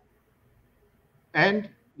 And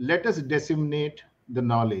let us disseminate the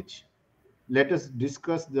knowledge. Let us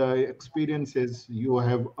discuss the experiences you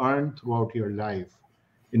have earned throughout your life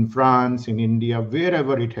in France, in India,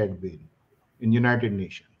 wherever it had been, in United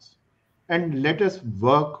Nations. And let us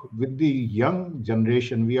work with the young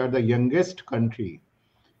generation. We are the youngest country.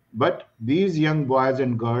 But these young boys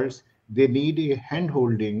and girls, they need a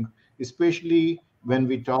hand-holding, especially when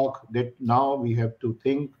we talk that now we have to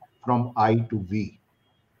think from I to we.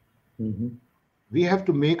 We have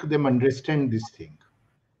to make them understand this thing.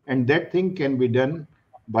 And that thing can be done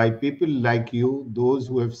by people like you, those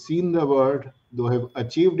who have seen the world, who have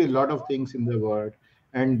achieved a lot of things in the world,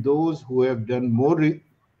 and those who have done more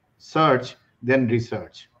research than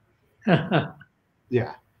research.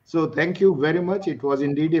 Yeah. So thank you very much. It was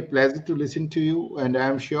indeed a pleasure to listen to you. And I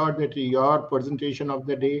am sure that your presentation of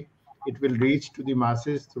the day, it will reach to the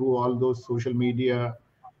masses through all those social media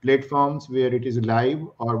platforms where it is live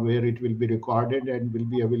or where it will be recorded and will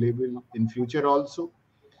be available in future also.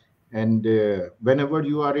 And whenever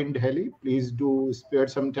you are in Delhi, please do spare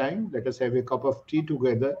some time. Let us have a cup of tea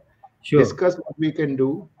together, Sure. discuss what we can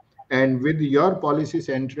do. And with your policy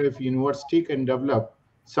center, if university can develop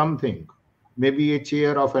something, maybe a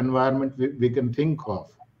chair of environment we can think of.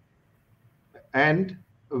 And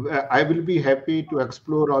I will be happy to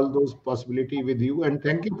explore all those possibilities with you. And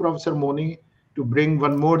thank you, Professor Moni, to bring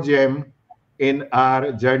one more gem in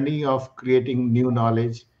our journey of creating new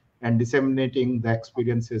knowledge and disseminating the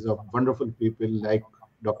experiences of wonderful people like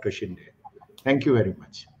Dr. Shende. Thank you very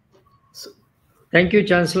much. Thank you,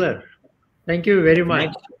 Chancellor. Thank you very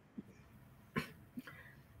much.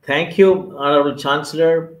 Thank you, Honorable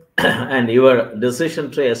Chancellor, and your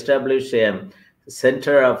decision to establish a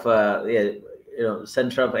center of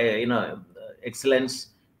excellence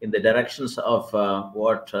in the directions of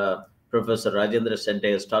what Professor Rajendra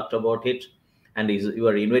Shende has talked about it, and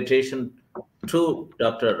your invitation to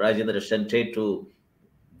Dr. Rajendra Shende to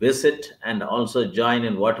visit and also join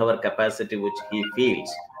in whatever capacity which he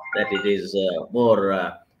feels that it is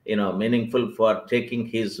more meaningful for taking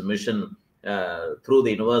his mission through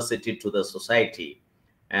the university to the society.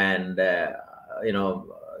 And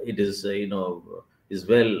it is is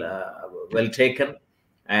well taken,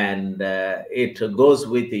 and it goes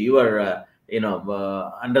with your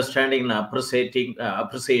understanding and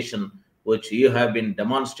appreciation which you have been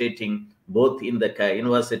demonstrating both in the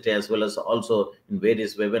university as well as also in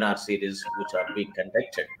various webinar series which are being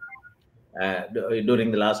conducted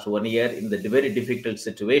during the last 1 year in the very difficult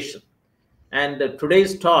situation. And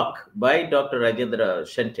today's talk by Dr. Rajendra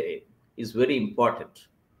Shende is very important.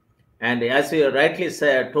 And as you rightly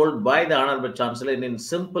said, told by the Honorable Chancellor in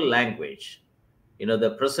simple language,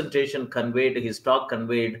 the presentation conveyed, his talk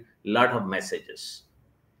conveyed a lot of messages.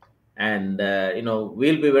 And,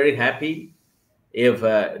 we'll be very happy if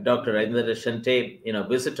Dr. Rajendra Shende,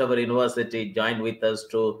 visit our university, join with us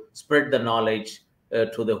to spread the knowledge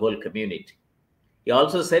to the whole community. He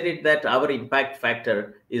also said it that our impact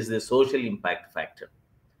factor is the social impact factor.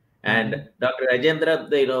 And Dr. Rajendra,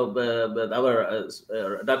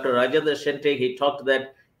 Dr. Rajendra Shende, he talked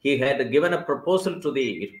that he had given a proposal to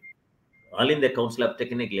the All India Council of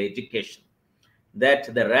Technical Education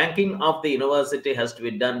that the ranking of the university has to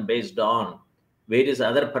be done based on various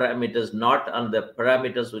other parameters, not on the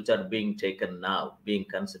parameters which are being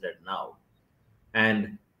considered now.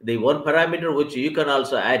 And the one parameter which you can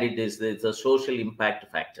also add it is the social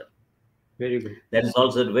impact factor. Very good. That is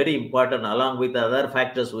also very important, along with the other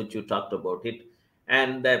factors which you talked about it.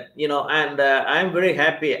 And I'm very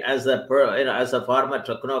happy as a former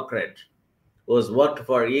technocrat who has worked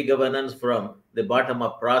for e-governance from the bottom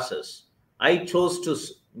up process. I chose to,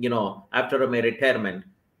 after my retirement,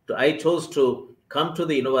 I chose to come to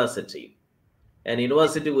the university, an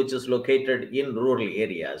university which is located in rural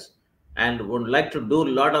areas, and would like to do a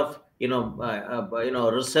lot of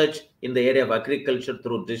research in the area of agriculture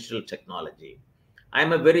through digital technology.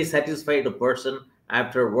 I'm a very satisfied person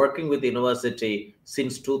after working with the university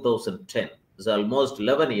since 2010. It's almost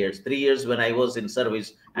 11 years, 3 years when I was in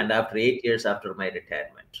service, and after 8 years after my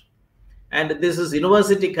retirement. And this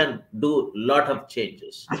university can do a lot of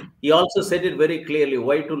changes. He also said it very clearly,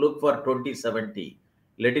 why to look for 2070?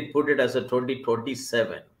 Let it put it as a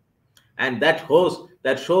 2027. And that shows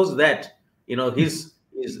that, his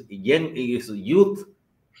youth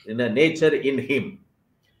in the nature in him.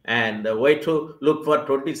 And why to look for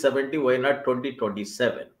 2070? Why not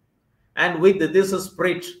 2027? And with this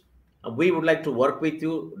spirit, we would like to work with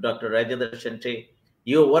you, Dr. Rajendra Shende.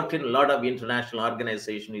 You worked in a lot of international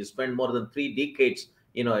organizations. You spent more than 3 decades,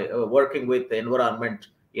 working with the environment,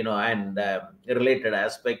 and related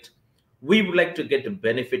aspect. We would like to get a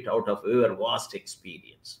benefit out of your vast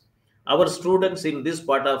experience. Our students in this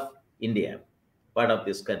part of India, part of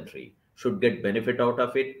this country, should get benefit out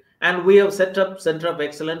of it. And we have set up Center of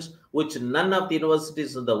Excellence, which none of the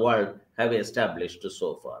universities in the world have established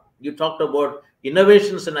so far. You talked about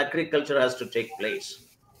innovations in agriculture has to take place.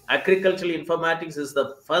 Agricultural informatics is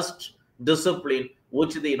the first discipline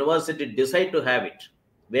which the university decided to have it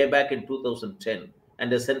way back in 2010,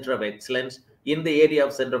 and a Center of Excellence in the area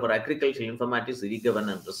of Center for Agricultural Informatics,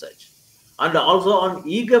 e-governance research. And also on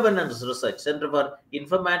e-governance research, Center for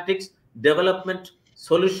Informatics Development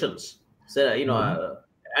Solutions,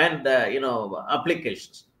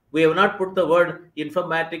 applications. We have not put the word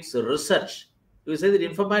informatics research. We say that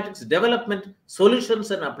informatics development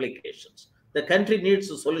solutions and applications. The country needs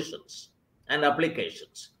solutions and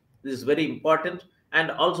applications. This is very important.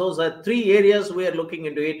 And also the 3 areas we are looking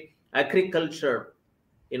into it: agriculture,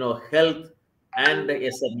 health, and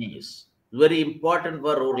SMEs. Very important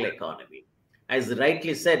for rural economy. As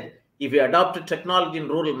rightly said, if we adopt technology in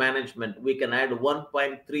rural management, we can add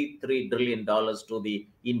 $1.33 trillion to the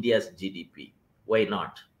India's GDP. Why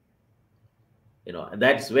not?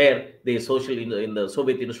 That's where the in the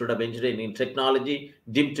Soviet Institute of Engineering and Technology,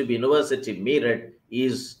 deemed to be University Meerut,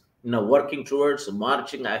 is working towards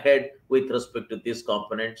marching ahead with respect to these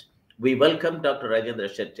components. We welcome Dr. Rajendra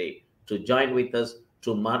Shende to join with us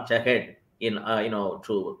to march ahead in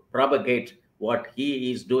to propagate what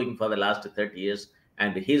he is doing for the last 30 years,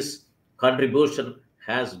 and his contribution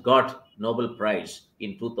has got Nobel Prize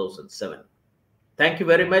in 2007. Thank you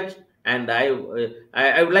very much. And I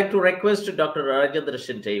would like to request Dr. Rajendra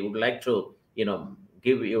Shende would like to,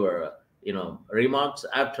 give your, remarks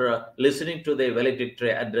after listening to the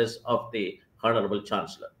valedictory address of the Honorable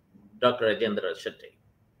Chancellor, Dr. Rajendra Shende.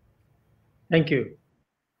 Thank you.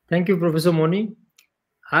 Thank you, Professor Moni.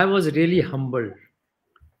 I was really humbled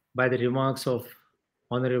by the remarks of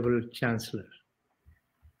Honorable Chancellor.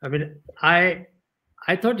 I mean, I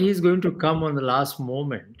thought he's going to come on the last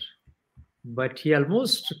moment, but he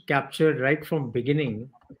almost captured right from beginning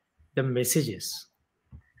the messages.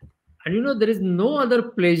 And there is no other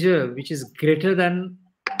pleasure which is greater than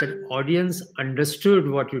that audience understood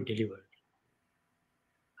what you delivered.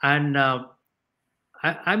 And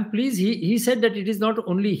I'm pleased he said that it is not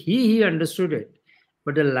only he understood it,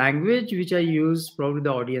 but the language which I used, probably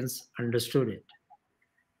the audience understood it.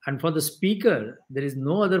 And for the speaker, there is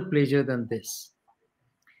no other pleasure than this.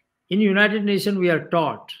 In United Nations, we are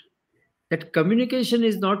taught that communication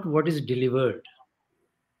is not what is delivered.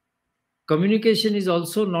 Communication is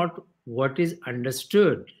also not what is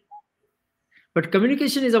understood. But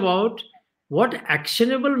communication is about what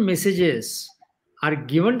actionable messages are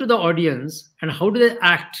given to the audience and how do they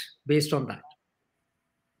act based on that.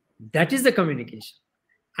 That is the communication.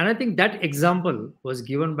 And I think that example was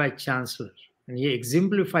given by Chancellor, and he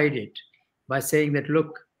exemplified it by saying that,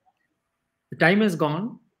 look, the time has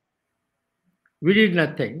gone. We did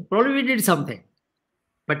nothing. Probably we did something,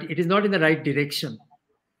 but it is not in the right direction.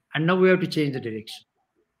 And now we have to change the direction.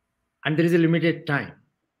 And there is a limited time.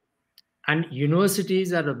 And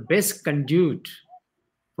universities are the best conduit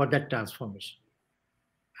for that transformation.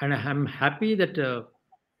 And I'm happy that the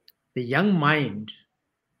young mind,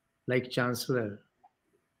 like Chancellor,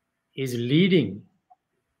 is leading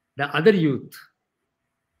the other youth,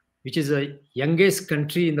 which is the youngest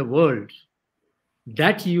country in the world.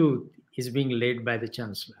 That youth is being led by the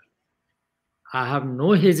Chancellor. I have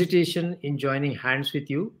no hesitation in joining hands with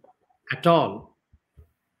you at all,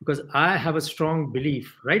 because I have a strong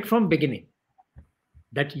belief right from beginning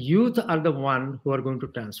that youth are the one who are going to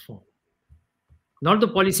transform, not the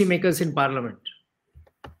policymakers in parliament,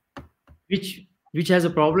 which has a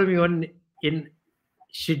problem even in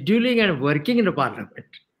scheduling and working in the parliament.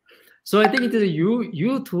 So I think it is a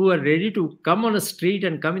youth who are ready to come on a street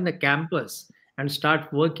and come in the campus and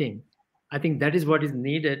start working. I think that is what is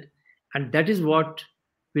needed, and that is what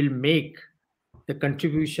will make the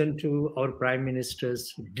contribution to our Prime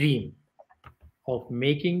Minister's dream of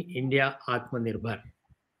making India Atmanirbhar.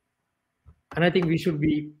 And I think we should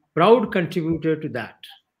be proud contributor to that.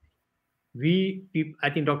 I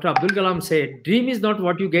think Dr. Abdul Kalam said, dream is not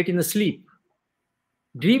what you get in the sleep.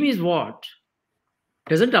 Dream is what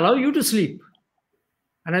doesn't allow you to sleep.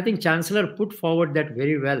 And I think Chancellor put forward that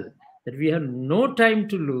very well, that we have no time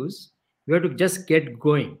to lose. We have to just get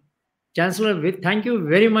going. Chancellor, thank you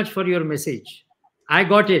very much for your message. I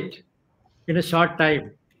got it in a short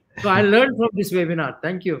time. So I learned from this webinar.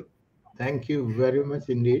 Thank you. Thank you very much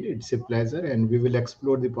indeed. It's a pleasure, and we will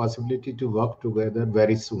explore the possibility to work together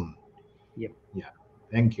very soon. Yep. Yeah.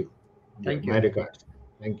 Thank you. Thank you. My regards.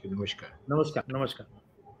 Thank you. Namaskar. Namaskar. Namaskar.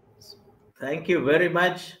 Thank you very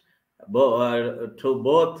much to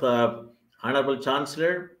both Honorable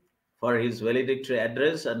Chancellor for his valedictory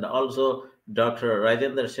address, and also Dr.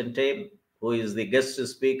 Rajendra Shende, who is the guest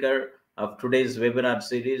speaker of today's webinar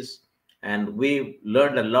series. And we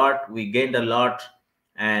learned a lot, we gained a lot,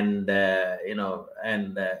 and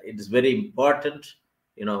it is very important,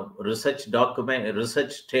 research document,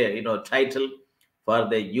 research title for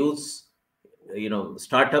the youths,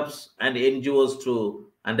 startups and NGOs to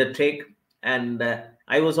undertake. And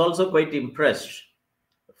I was also quite impressed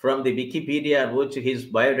from the Wikipedia on which his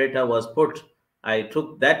biodata was put. I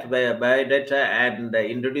took that biodata and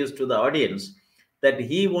introduced to the audience that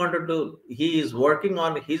he is working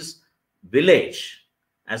on his village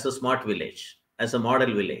as a smart village, as a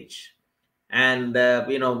model village, and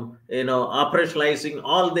operationalizing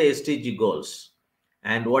all the SDG goals.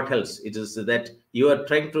 And what else? It is that you are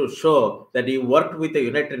trying to show that you worked with the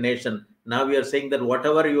United Nations. Now we are saying that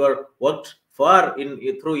whatever you are worked for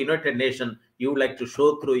through United Nations, you would like to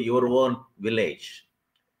show through your own village.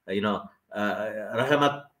 Rahmatpur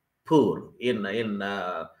in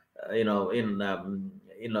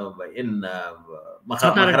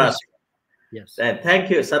Maharashtra. Yes.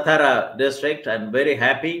 Thank you, Satara district. I'm very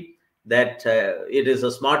happy that it is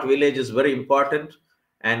a smart village is very important.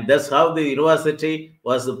 And that's how the university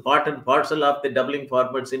was the part and parcel of the Doubling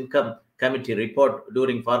Farmers' Income Committee report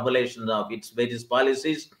during formulation of its various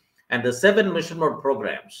policies, and the 7 mission mode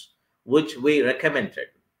programs, which we recommended,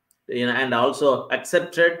 and also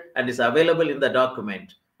accepted and is available in the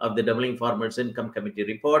document of the Doubling Farmers' Income Committee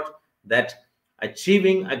report, that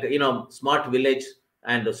achieving smart village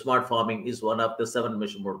and smart farming is one of the 7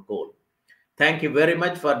 mission mode goals. Thank you very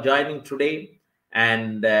much for joining today,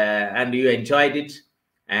 and you enjoyed it.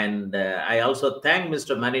 And I also thank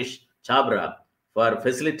Mr. Manish Chabra for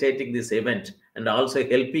facilitating this event and also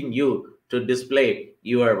helping you to display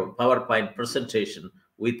your PowerPoint presentation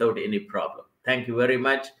without any problem. Thank you very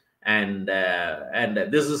much. And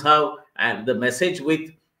this is how, and the message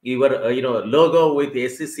with your logo with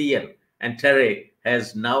SCCN and TERRE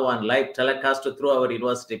has now on live telecast through our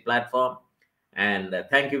university platform. And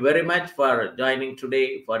thank you very much for joining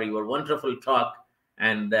today for your wonderful talk.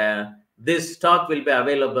 And this talk will be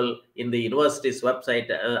available in the university's website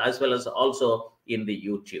as well as also in the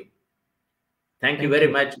YouTube. Thank you very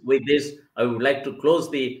much. With this, I would like to close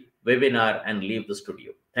the webinar and leave the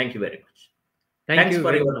studio. Thank you very much. Thanks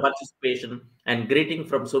for your participation, and greeting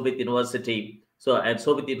from Shobhit University. And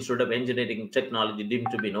Shobhit Institute of Engineering and Technology, deemed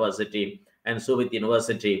to be university, and Shobhit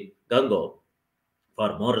University, Gango.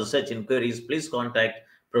 For more research inquiries, please contact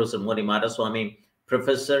Professor Moni Madaswamy,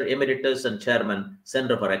 Professor Emeritus and Chairman,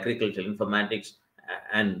 Center for Agricultural Informatics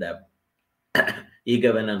and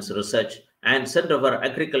E-Governance Research, and Center for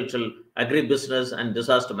Agricultural, Agribusiness and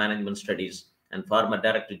Disaster Management Studies, and former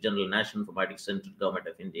Director General, National Informatics Center, Government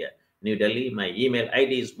of India, New Delhi. My email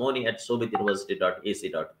ID is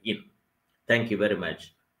moni@shobhituniversity.ac.in. Thank you very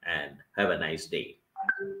much and have a nice day.